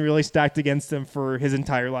odds have been really stacked against him for his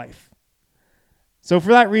entire life. So for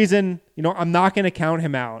that reason, you know, I'm not going to count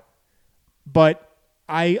him out. But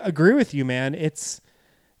I agree with you, man. It's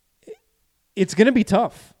going to be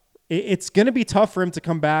tough. It's going to be tough for him to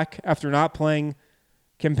come back after not playing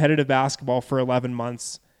competitive basketball for 11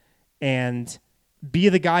 months and be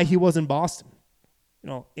the guy he was in Boston. You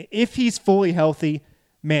know, if he's fully healthy,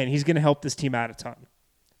 man, he's going to help this team out a ton.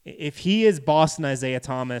 If he is Boston Isaiah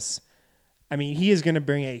Thomas, I mean, he is going to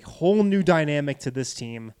bring a whole new dynamic to this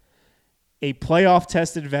team. A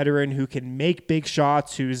playoff-tested veteran who can make big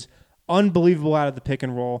shots, who's unbelievable out of the pick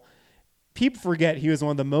and roll. People forget he was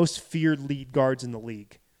one of the most feared lead guards in the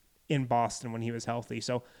league in Boston when he was healthy.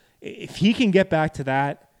 So if he can get back to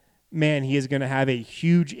that, man, he is going to have a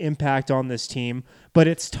huge impact on this team. But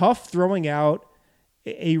it's tough throwing out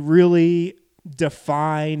a really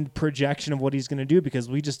defined projection of what he's going to do because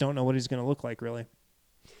we just don't know what he's going to look like, really.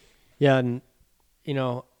 Yeah, and, you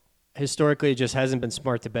know, historically it just hasn't been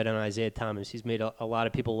smart to bet on Isaiah Thomas. He's made a lot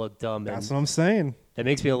of people look dumb. That's what I'm saying. That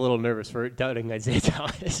makes me a little nervous for doubting Isaiah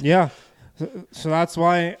Thomas. Yeah. So that's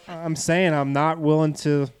why I'm saying I'm not willing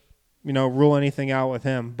to, you know, rule anything out with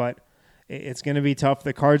him. But it's going to be tough.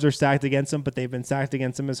 The cards are stacked against him, but they've been stacked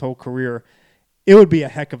against him his whole career. It would be a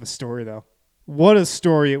heck of a story, though. What a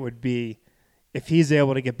story it would be if he's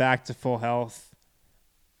able to get back to full health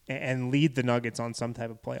and lead the Nuggets on some type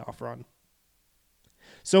of playoff run.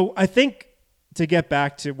 So I think to get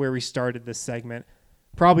back to where we started this segment,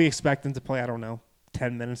 probably expect him to play,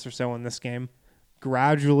 10 minutes or so in this game.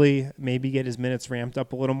 Gradually, maybe get his minutes ramped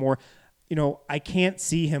up a little more. You know, I can't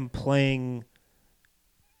see him playing.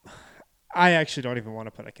 I actually don't even want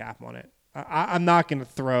to put a cap on it. I'm not going to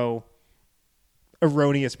throw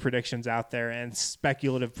erroneous predictions out there and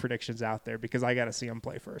speculative predictions out there because I got to see him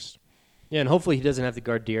play first. Yeah, and hopefully he doesn't have to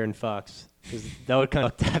guard De'Aaron Fox because that would kind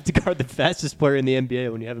of have to guard the fastest player in the NBA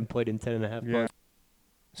when you haven't played in 10.5 months.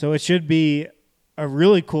 So it should be a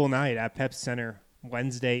really cool night at Pepsi Center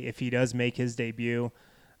Wednesday if he does make his debut.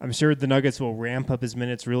 I'm sure the Nuggets will ramp up his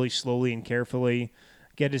minutes really slowly and carefully,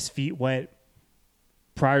 get his feet wet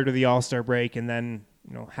prior to the All-Star break, and then,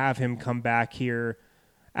 you know, have him come back here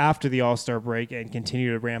after the All-Star break and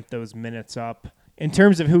continue to ramp those minutes up. In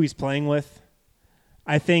terms of who he's playing with,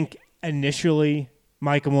 I think initially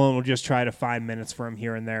Michael Malone will just try to find minutes for him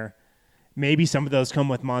here and there. Maybe some of those come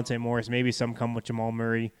with Monte Morris. Maybe some come with Jamal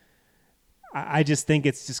Murray. I just think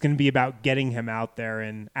it's just going to be about getting him out there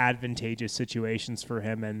in advantageous situations for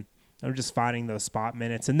him and just finding those spot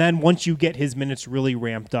minutes. And then once you get his minutes really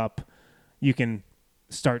ramped up, you can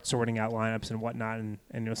start sorting out lineups and whatnot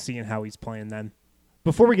and you'll see how he's playing then.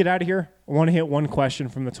 Before we get out of here, I want to hit one question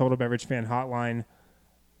from the Total Beverage Fan Hotline.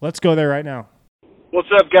 Let's go there right now. What's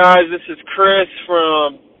up, guys? This is Chris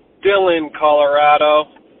from Dillon, Colorado.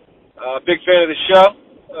 Big fan of the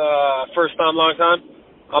show. First time, long time.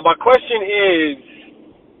 My question is,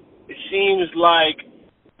 it seems like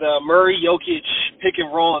the Murray-Jokic pick and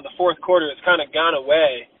roll in the fourth quarter has kind of gone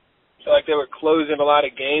away. I feel like they were closing a lot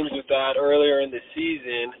of games with that earlier in the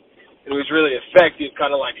season. It was really effective,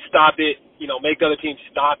 kind of like stop it, make the other team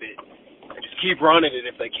stop it. And just keep running it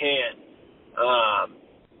if they can.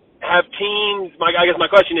 Have teams, I guess my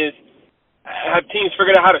question is, have teams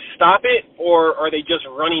figured out how to stop it, or are they just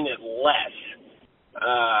running it less?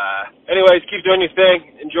 Anyways, keep doing your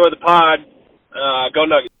thing. Enjoy the pod. Go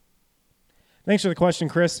Nuggets. Thanks for the question,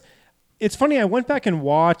 Chris. It's funny, I went back and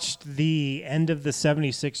watched the end of the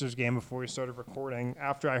 76ers game before we started recording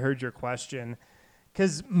after I heard your question,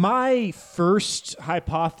 because my first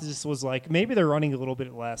hypothesis was like, maybe they're running a little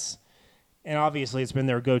bit less. And obviously it's been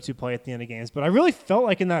their go-to play at the end of games. But I really felt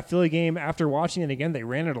like in that Philly game, after watching it again, they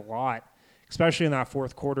ran it a lot, especially in that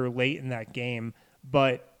fourth quarter late in that game.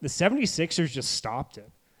 But the 76ers just stopped it.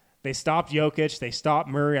 They stopped Jokic. They stopped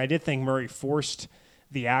Murray. I did think Murray forced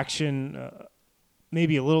the action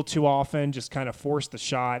maybe a little too often, just kind of forced the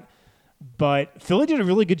shot. But Philly did a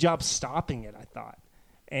really good job stopping it, I thought.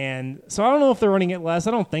 And so I don't know if they're running it less.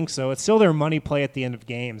 I don't think so. It's still their money play at the end of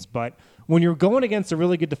games. But when you're going against a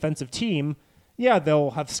really good defensive team, yeah,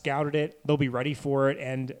 they'll have scouted it. They'll be ready for it.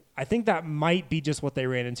 And I think that might be just what they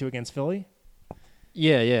ran into against Philly.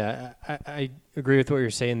 Yeah. I agree with what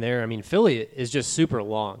you're saying there. I mean, Philly is just super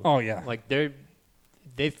long. Oh, yeah. Like, they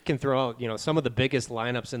can throw out, some of the biggest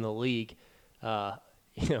lineups in the league.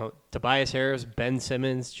 Tobias Harris, Ben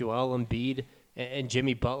Simmons, Joel Embiid, and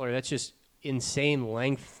Jimmy Butler. That's just insane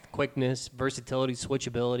length, quickness, versatility,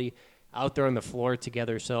 switchability out there on the floor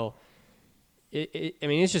together. So,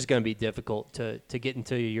 it's just going to be difficult to get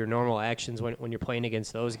into your normal actions when you're playing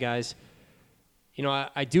against those guys.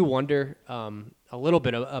 I do wonder a little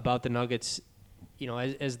bit about the Nuggets,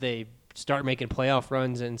 as they start making playoff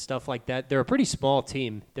runs and stuff like that. They're a pretty small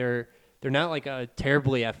team. They're not like a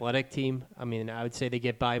terribly athletic team. I mean, I would say they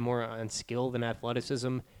get by more on skill than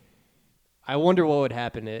athleticism. I wonder what would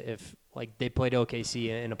happen if they played OKC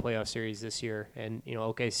in a playoff series this year, and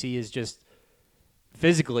OKC is just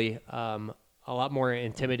physically a lot more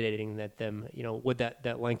intimidating than them. Would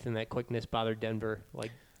that length and that quickness bother Denver?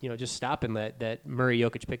 Just stopping that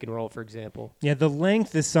Murray-Jokic pick and roll, for example. Yeah, the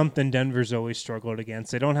length is something Denver's always struggled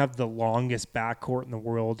against. They don't have the longest backcourt in the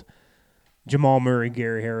world. Jamal Murray,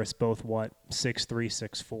 Gary Harris, both 6'3",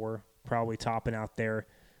 6'4", probably topping out there.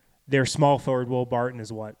 Their small forward, Will Barton,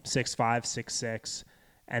 is 6'5", 6'6".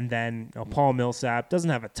 And then Paul Millsap doesn't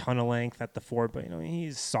have a ton of length at the forward, but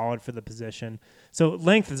he's solid for the position. So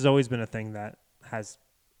length has always been a thing that has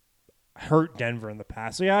hurt Denver in the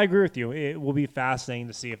past. So yeah, I agree with you. It will be fascinating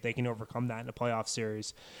to see if they can overcome that in a playoff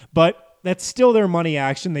series. But that's still their money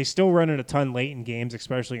action. They still run it a ton late in games,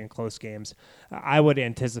 especially in close games. I would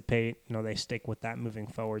anticipate they stick with that moving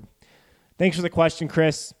forward. Thanks for the question,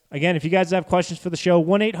 Chris. Again, if you guys have questions for the show,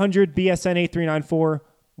 1-800-BSN-8394,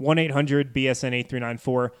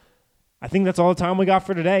 1-800-BSN-8394. I think that's all the time we got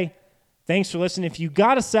for today. Thanks for listening. If you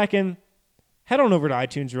got a second, head on over to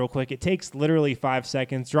iTunes real quick. It takes literally 5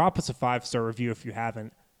 seconds. Drop us a 5-star review if you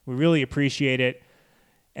haven't. We really appreciate it.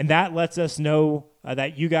 And that lets us know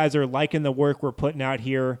that you guys are liking the work we're putting out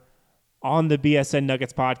here on the BSN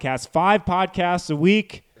Nuggets podcast. 5 podcasts a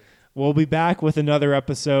week. We'll be back with another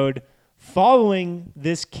episode following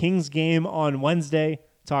this Kings game on Wednesday.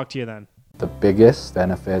 Talk to you then. The biggest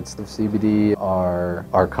benefits of CBD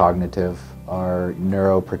are cognitive, are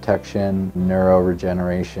neuroprotection,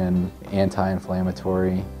 neuroregeneration,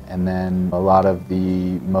 anti-inflammatory, and then a lot of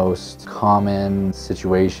the most common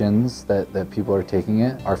situations that people are taking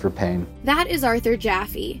it are for pain. That is Arthur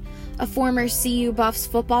Jaffe, a former CU Buffs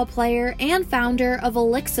football player and founder of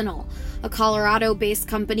Elixinol, a Colorado-based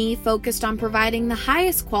company focused on providing the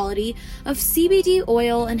highest quality of CBD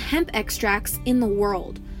oil and hemp extracts in the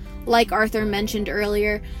world. Like Arthur mentioned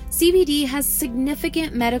earlier, CBD has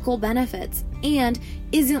significant medical benefits and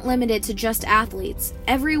isn't limited to just athletes.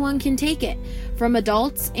 Everyone can take it, from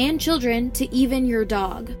adults and children to even your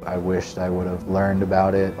dog. I wished I would have learned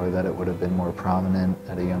about it, or that it would have been more prominent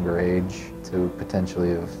at a younger age, to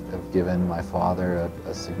potentially have given my father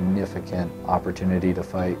a significant opportunity to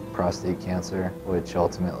fight prostate cancer, which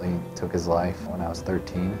ultimately took his life when I was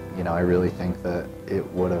 13. I really think that it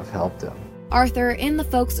would have helped him. Arthur and the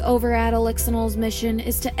folks over at Elixinol's mission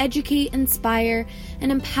is to educate, inspire,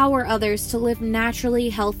 and empower others to live naturally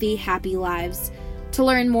healthy, happy lives. To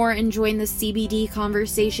learn more and join the CBD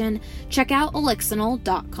conversation, check out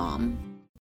elixinol.com.